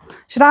box.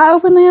 Should I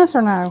open this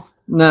or no?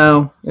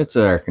 No, it's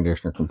an air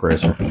conditioner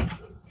compressor.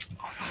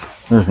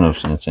 There's no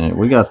sense in it.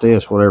 We got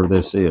this, whatever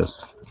this is.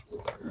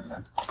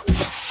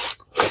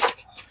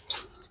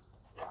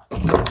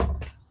 That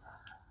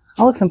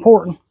looks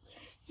important.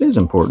 It is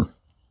important.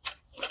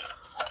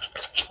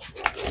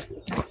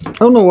 I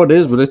don't know what it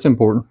is, but it's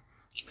important.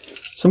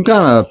 Some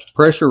kind of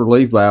pressure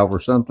relief valve or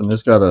something.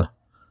 It's got a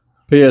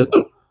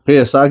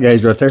PSI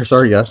gauge right there.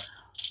 Sorry, guys.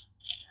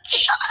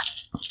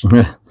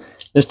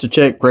 It's to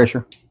check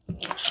pressure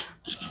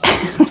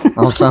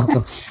on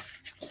something.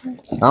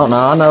 I don't know.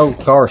 I know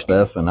car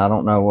stuff, and I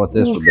don't know what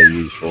this would be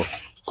used for.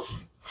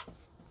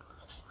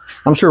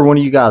 I'm sure one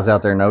of you guys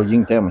out there know. You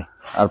can tell me.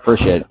 I'd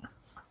appreciate it.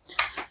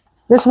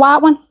 This white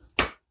one?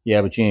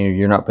 Yeah, but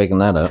you're not picking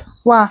that up.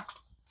 Why?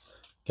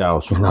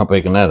 Because you're not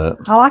picking that up.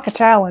 I like a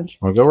challenge.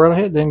 Well, go right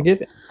ahead then and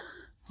get it.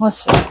 Let's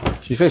see.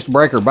 She's fixed to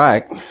break her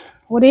back.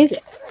 What is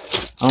it?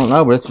 I don't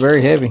know, but it's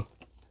very heavy.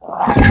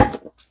 I'm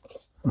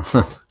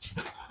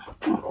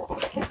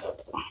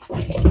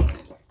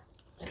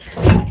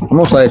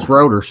going to say it's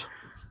rotors.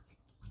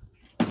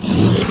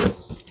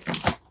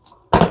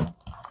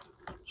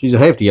 She's a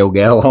hefty old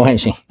gal, though, ain't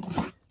she?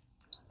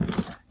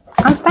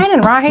 I'm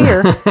standing right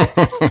here.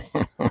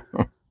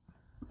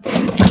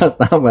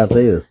 How about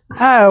this?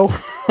 Oh.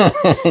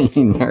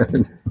 You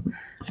nerd.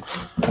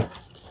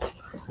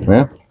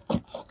 Well,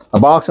 A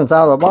box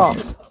inside of a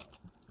box.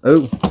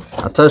 Ooh,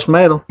 I touched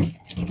metal.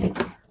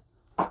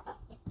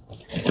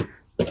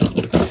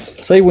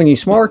 See, when you're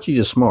smart, you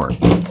just smart.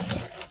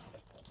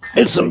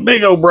 It's some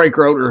big old brake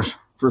rotors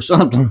for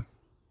something.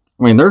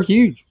 I mean, they're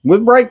huge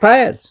with brake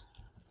pads.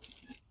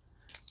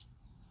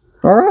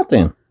 All right,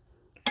 then.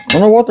 I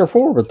don't know what they're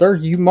for, but they're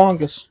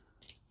humongous.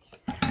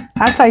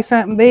 I'd say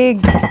something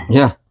big.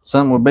 Yeah,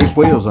 something with big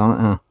wheels on it,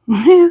 huh?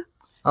 Yeah.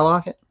 I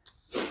like it.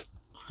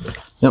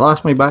 It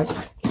likes me back.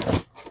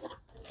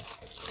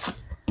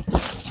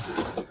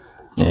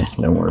 Yeah,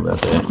 don't worry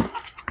about that.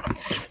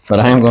 But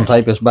I am going to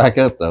tape this back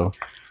up, though.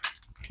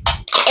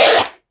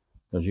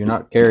 Because you're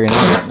not carrying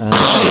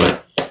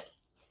it.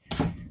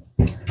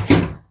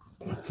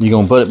 You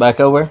going to put it back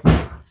over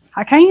there?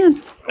 I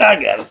can.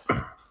 I got it.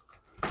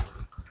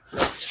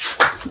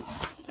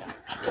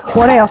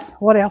 What else?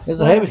 What else?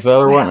 It's a heavy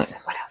fella, wasn't it?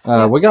 What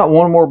else? We got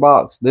one more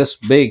box. This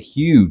big,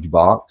 huge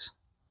box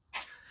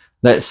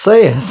that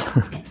says,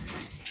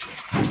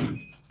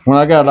 when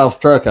I got it off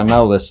the truck, I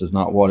know this is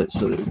not what it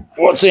says.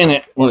 What's in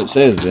it? What it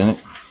says is in it.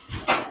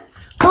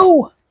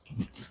 Oh.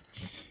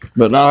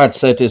 But now I have to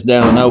set this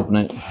down and open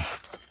it.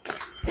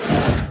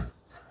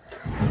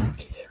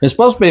 It's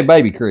supposed to be a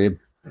baby crib.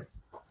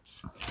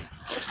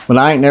 But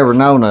I ain't never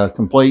known a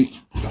complete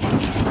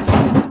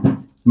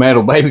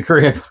metal baby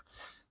crib.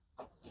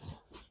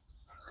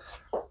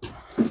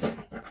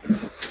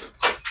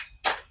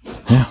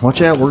 Yeah,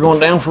 watch out, we're going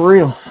down for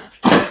real.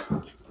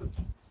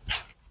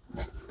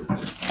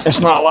 It's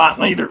not light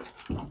neither.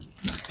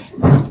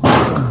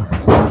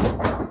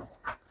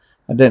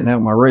 I didn't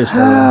have my wrist.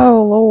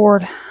 Oh,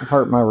 Lord. It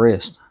hurt my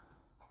wrist.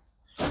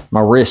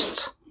 My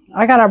wrists.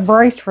 I got a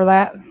brace for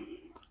that.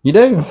 You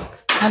do?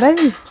 I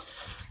do.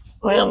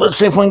 Well, let's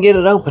see if we can get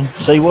it open.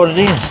 See what it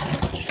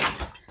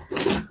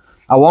is.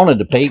 I wanted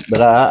to peek,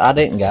 but I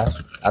didn't, guys.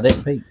 I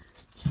didn't peek.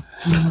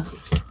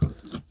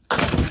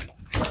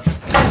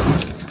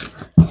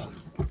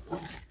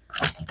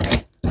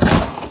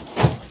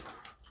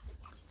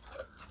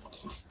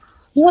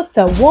 What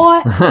the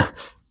what?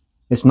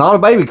 It's not a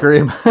baby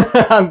crib.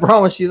 I can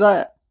promise you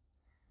that.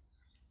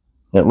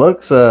 It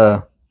looks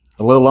a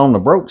little on the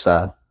broke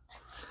side.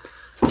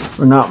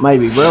 Or not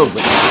maybe broke,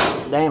 but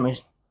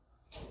damaged.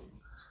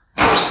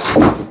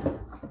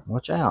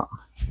 Watch out.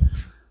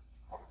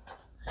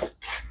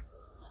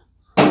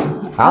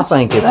 I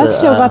think it's that's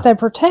still got that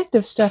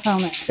protective stuff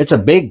on it. It's a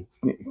big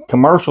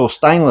commercial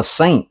stainless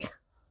sink.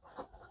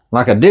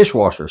 Like a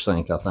dishwasher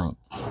sink, I think.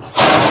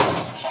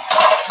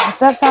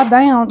 It's upside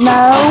down.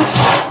 No.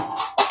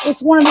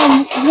 It's one of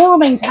them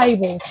warming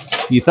tables.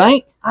 You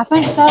think? I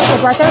think so,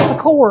 because right there's the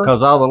cord.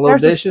 Because all the little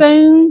there's dishes? The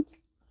spoons.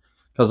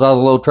 Because all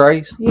the little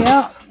trays?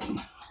 Yeah.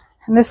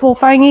 And this little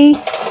thingy.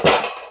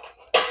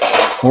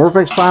 We're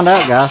fixing to find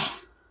out, guys.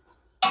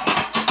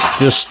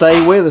 Just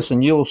stay with us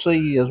and you'll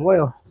see as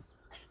well.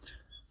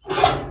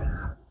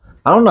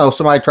 I don't know if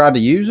somebody tried to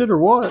use it or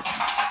what.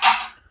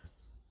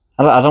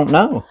 I don't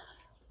know.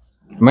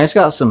 I mean, it's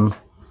got some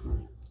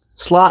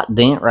slight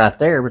dent right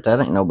there, but that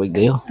ain't no big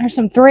deal. There's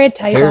some thread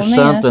tape Here's on this.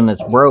 something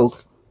that's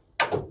broke.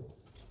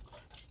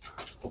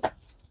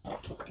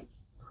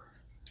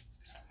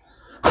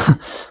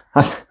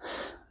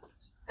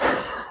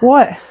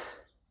 What?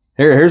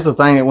 Here's the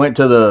thing that went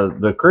to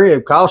the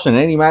crib. Caution,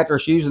 any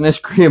mattress using this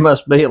crib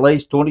must be at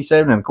least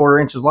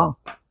 27¼ inches long.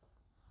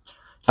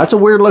 That's a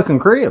weird looking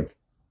crib,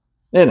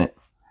 isn't it?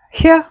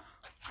 Yeah.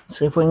 Let's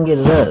see if we can get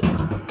it up.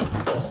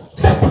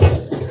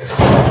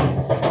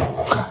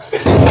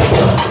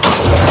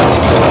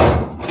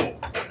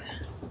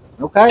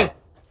 Okay.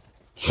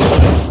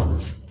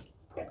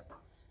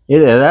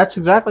 That's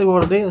exactly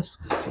what it is.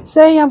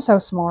 See, I'm so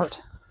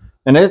smart.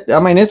 And I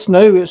mean, it's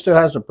new. It still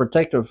has a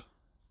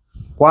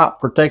white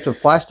protective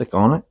plastic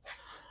on it.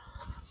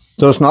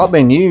 So it's not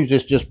been used.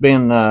 It's just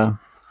been, well,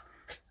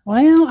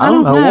 I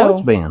don't know what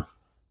it's been.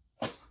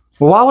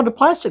 Well, why would the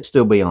plastic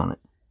still be on it?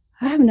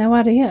 I have no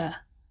idea.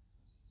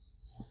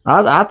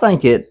 I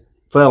think it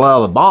fell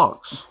out of the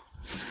box.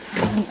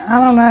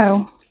 I don't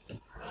know.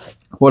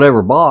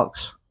 Whatever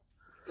box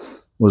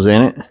was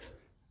in it.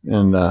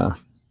 And I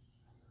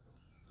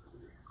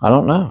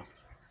don't know.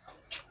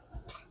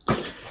 I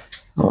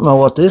don't know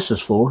what this is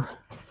for.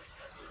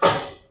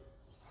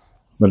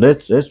 But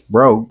it's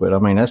broke, but I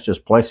mean, that's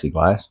just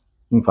plexiglass.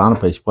 You can find a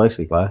piece of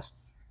plexiglass.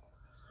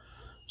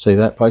 See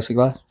that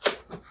plexiglass?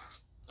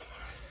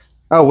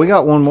 Oh, we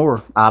got one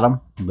more item,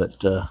 but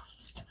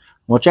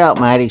watch out,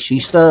 Maddie.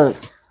 She's stuck.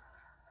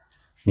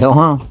 Go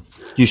home.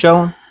 Did you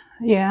show them?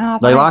 Yeah.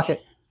 They like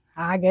it?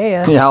 I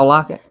guess. Y'all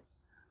like it?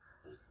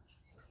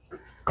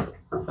 I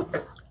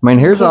mean,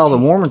 here's all the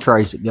warming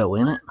trays that go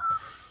in it.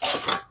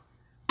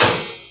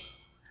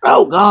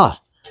 Oh, God.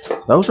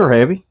 Those are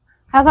heavy.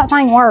 How's that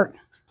thing work?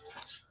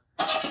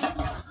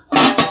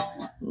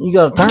 You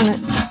got to turn it,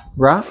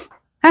 right?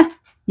 Huh?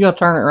 You got to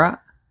turn it right.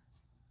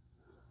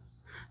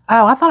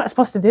 Oh, I thought it was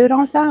supposed to do it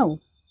on its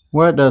own.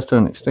 Well, it does to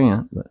an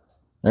extent, but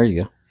there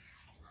you go.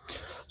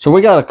 So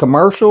we got a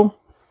commercial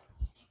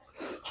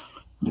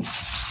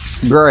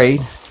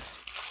grade.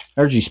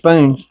 There's your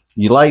spoons,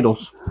 your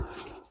ladles.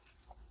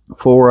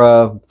 for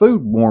a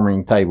food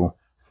warming table.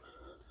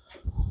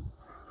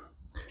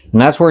 And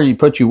that's where you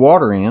put your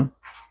water in.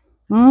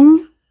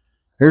 Mm-hmm.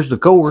 Here's the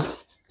cord.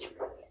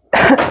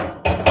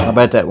 I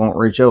bet that won't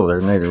reach over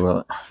there, neither will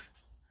it?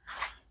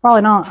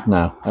 Probably not.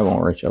 No, that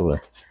won't reach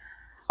over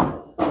there.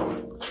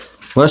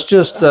 Let's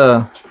just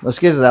let's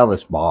get it out of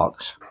this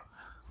box.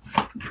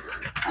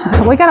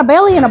 We got a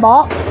belly in a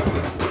box.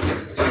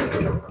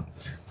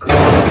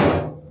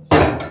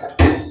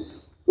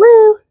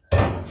 Woo!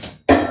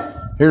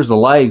 Here's the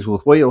legs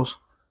with wheels.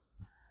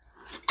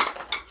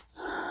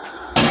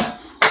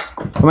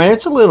 I mean,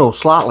 it's a little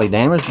slightly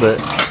damaged, but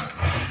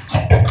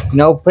you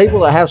know,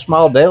 people that have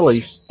small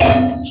delis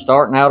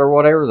starting out or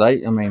whatever,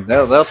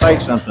 they'll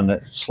take something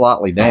that's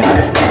slightly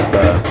damaged,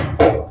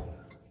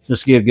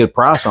 just get a good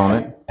price on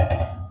it,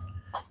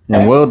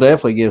 and we'll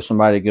definitely give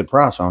somebody a good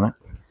price on it.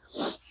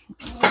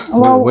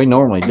 Well, we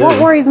normally do.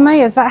 What worries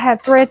me is that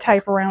had thread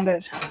tape around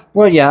it.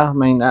 Well, yeah, I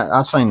mean,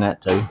 I've seen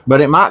that too,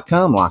 but it might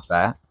come like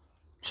that.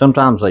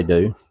 Sometimes they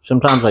do.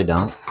 Sometimes they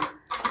don't.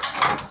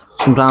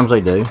 Sometimes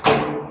they do.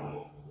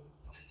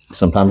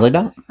 Sometimes they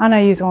don't. I know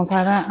you was going to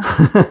say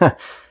that.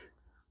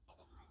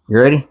 You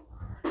ready?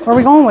 Where are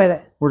we going with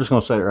it? We're just going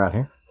to set it right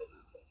here.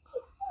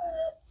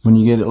 When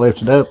you get it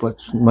lifted up,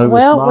 let's move it.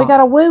 Well, we got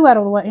a woo out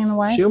of the way in the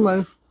way. She'll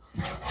move.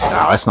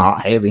 No, it's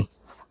not heavy.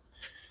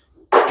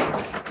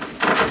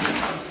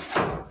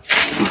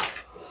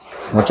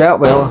 Watch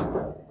out,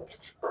 Bella.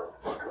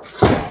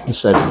 Let's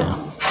set it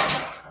down.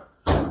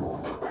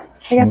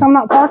 I guess I'm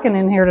not parking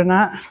in here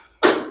tonight.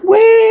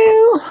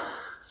 Well,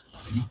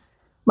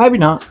 maybe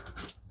not.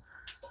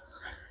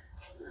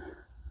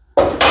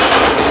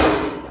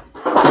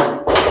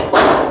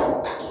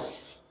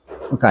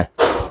 Okay.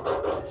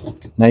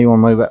 Now you want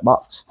to move that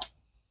box?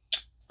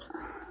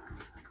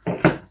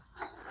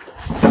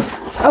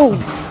 Oh.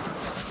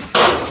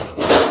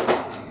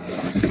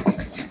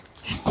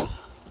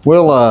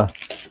 We'll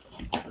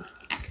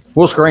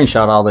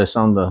screenshot all this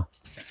on the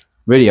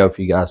video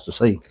for you guys to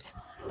see.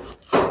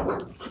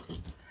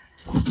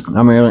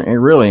 I'm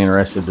really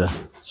interested to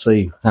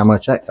see how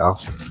much that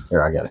costs.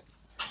 Here, I got it.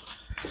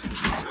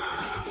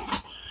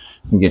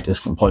 Let me get this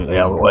completely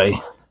out of the way.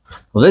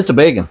 Well, it's a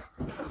big one.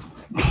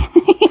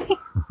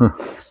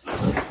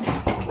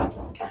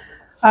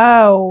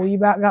 Oh, you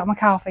about got my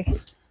coffee.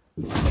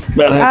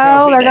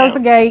 Oh, there goes the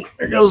gate.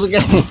 There goes the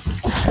gate.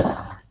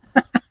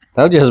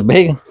 Told you it was a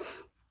big one.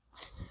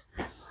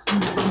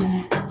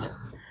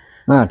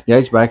 All right, the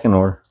gate's back in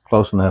order.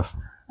 Close enough.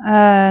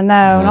 No,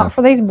 not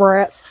for these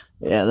brats.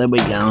 Yeah, they'll be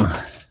gone.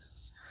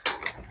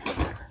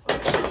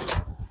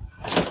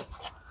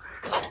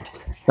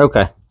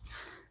 Okay.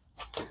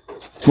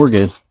 We're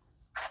good.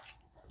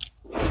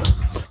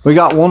 We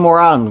got one more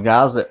item,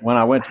 guys, that when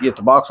I went to get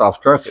the box off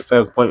the truck, it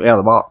fell completely out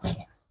of the box.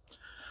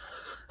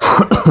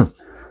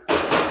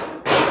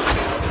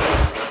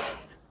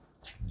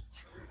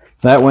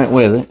 That went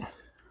with it.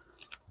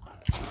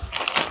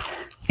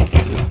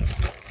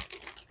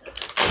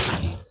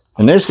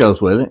 And this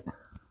goes with it.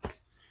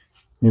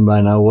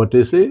 Anybody know what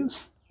this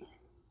is?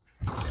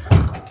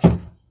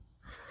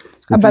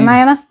 A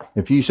banana?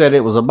 If you said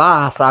it was a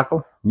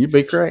bicycle, you'd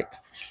be correct.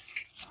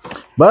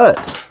 But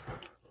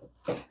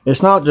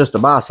it's not just a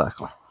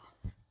bicycle.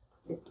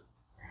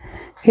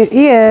 It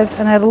is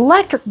an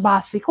electric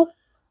bicycle.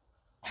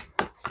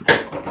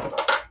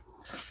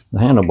 The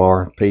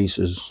handlebar piece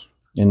is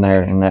in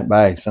there in that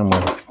bag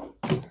somewhere.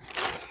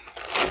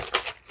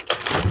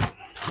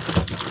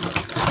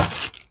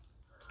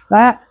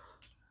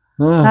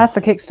 That's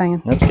the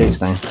kickstand. That's a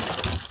kickstand.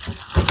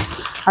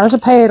 There's a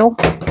pedal.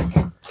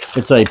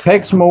 It's a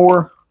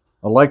Pexmore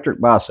electric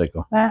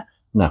bicycle. That.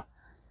 No.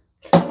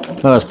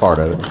 No, that's part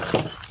of it.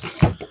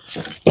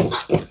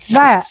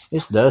 That.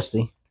 It's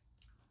dusty.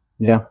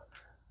 Yeah.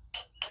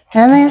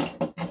 And this?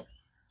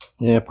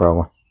 Yeah,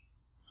 probably.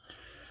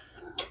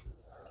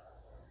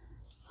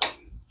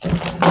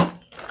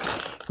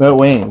 But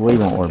we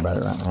won't worry about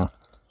it right now.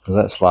 Because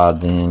that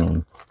slides in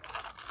and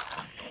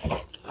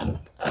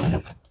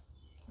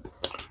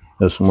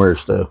does some weird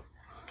stuff.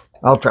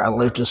 I'll try to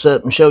lift this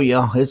up and show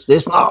y'all.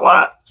 It's not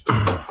light.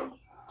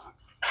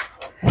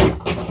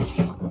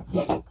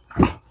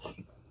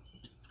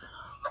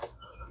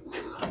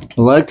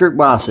 Electric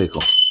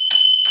bicycle.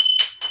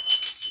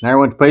 Never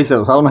went to piece that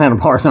was holding the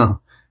handlebars on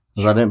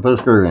because I didn't put a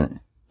screw in it.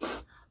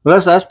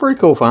 But that's pretty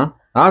cool fun.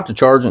 I'll have to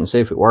charge it and see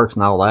if it works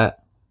and all that.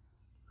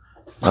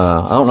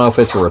 I don't know if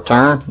it's a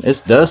return. It's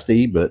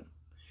dusty, but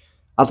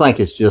I think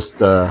it's just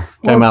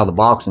came out of the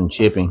box in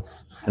shipping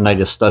and they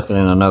just stuck it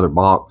in another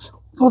box.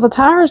 Well, the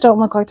tires don't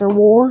look like they're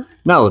wore.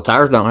 No, the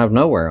tires don't have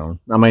no wear on.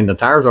 I mean, the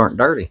tires aren't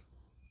dirty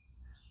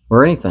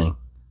or anything.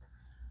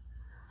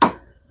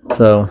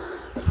 So,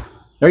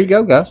 there you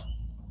go, guys.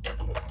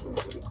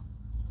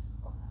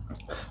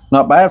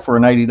 Not bad for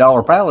an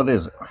 $80 pallet,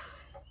 is it?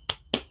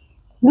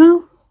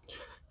 No.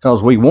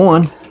 Because we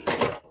won.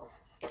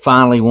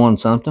 Finally won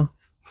something.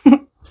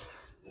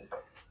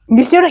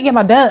 You still didn't get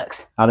my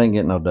ducks. I didn't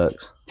get no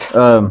ducks.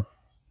 We're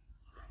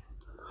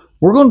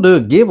going to do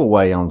a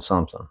giveaway on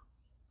something.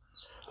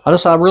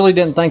 I really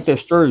didn't think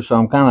this through, so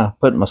I'm kind of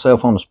putting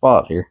myself on the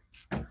spot here.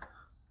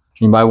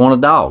 Anybody want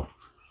a dog?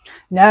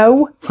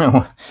 No.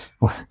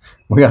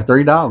 We got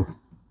 3 dogs.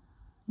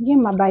 Give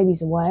my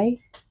babies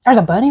away. There's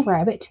a bunny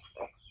rabbit.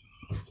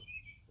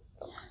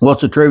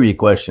 What's a trivia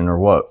question or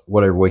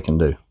whatever we can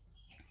do?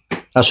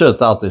 I should have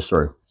thought this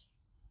through.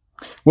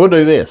 We'll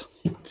do this.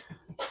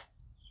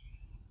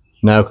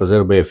 No, because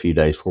it'll be a few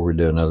days before we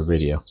do another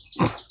video.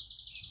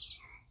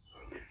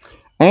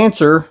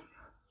 Answer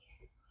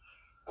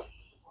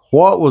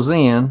what was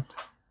in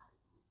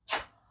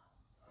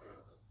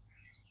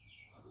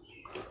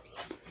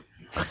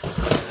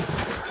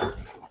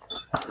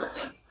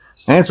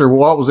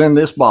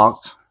this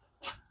box.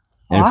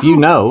 And if you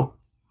know,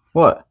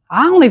 what?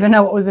 I don't even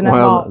know what was in that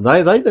box.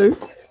 Well, they do,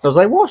 because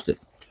they washed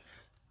it.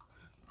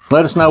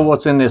 Let us know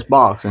what's in this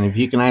box, and if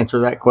you can answer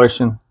that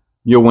question,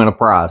 you'll win a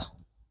prize.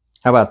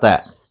 How about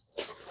that?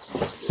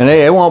 And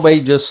it won't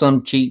be just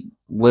some cheap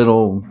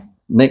little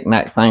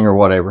knick-knack thing or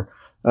whatever.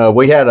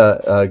 We had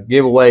a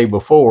giveaway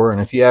before,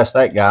 and if you ask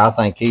that guy, I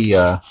think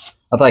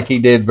he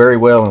did very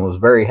well and was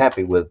very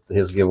happy with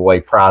his giveaway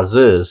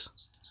prizes.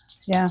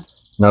 Yeah.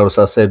 Notice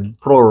I said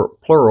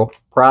plural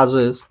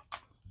prizes.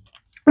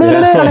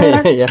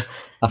 Yeah, yeah,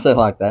 I said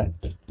like that.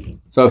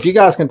 So if you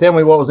guys can tell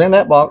me what was in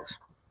that box,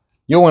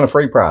 you'll win a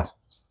free prize.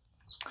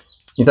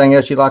 Anything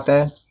else you'd like to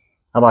add?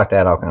 I'd like to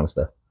add all kinds of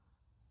stuff.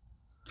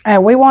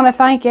 And we want to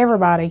thank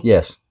everybody.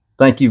 Yes.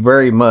 Thank you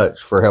very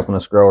much for helping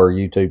us grow our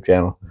YouTube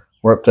channel.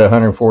 We're up to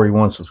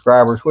 141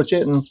 subscribers, which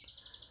isn't,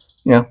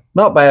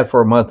 not bad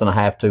for a month and a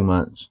half, 2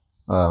 months.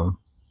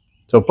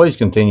 So please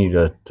continue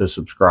to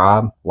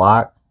subscribe,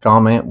 like,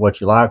 comment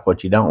what you like,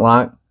 what you don't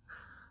like.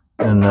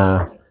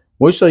 And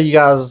we'll see you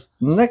guys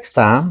next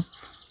time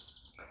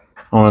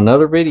on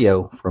another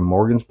video from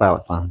Morgan's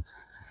Pallet Finds.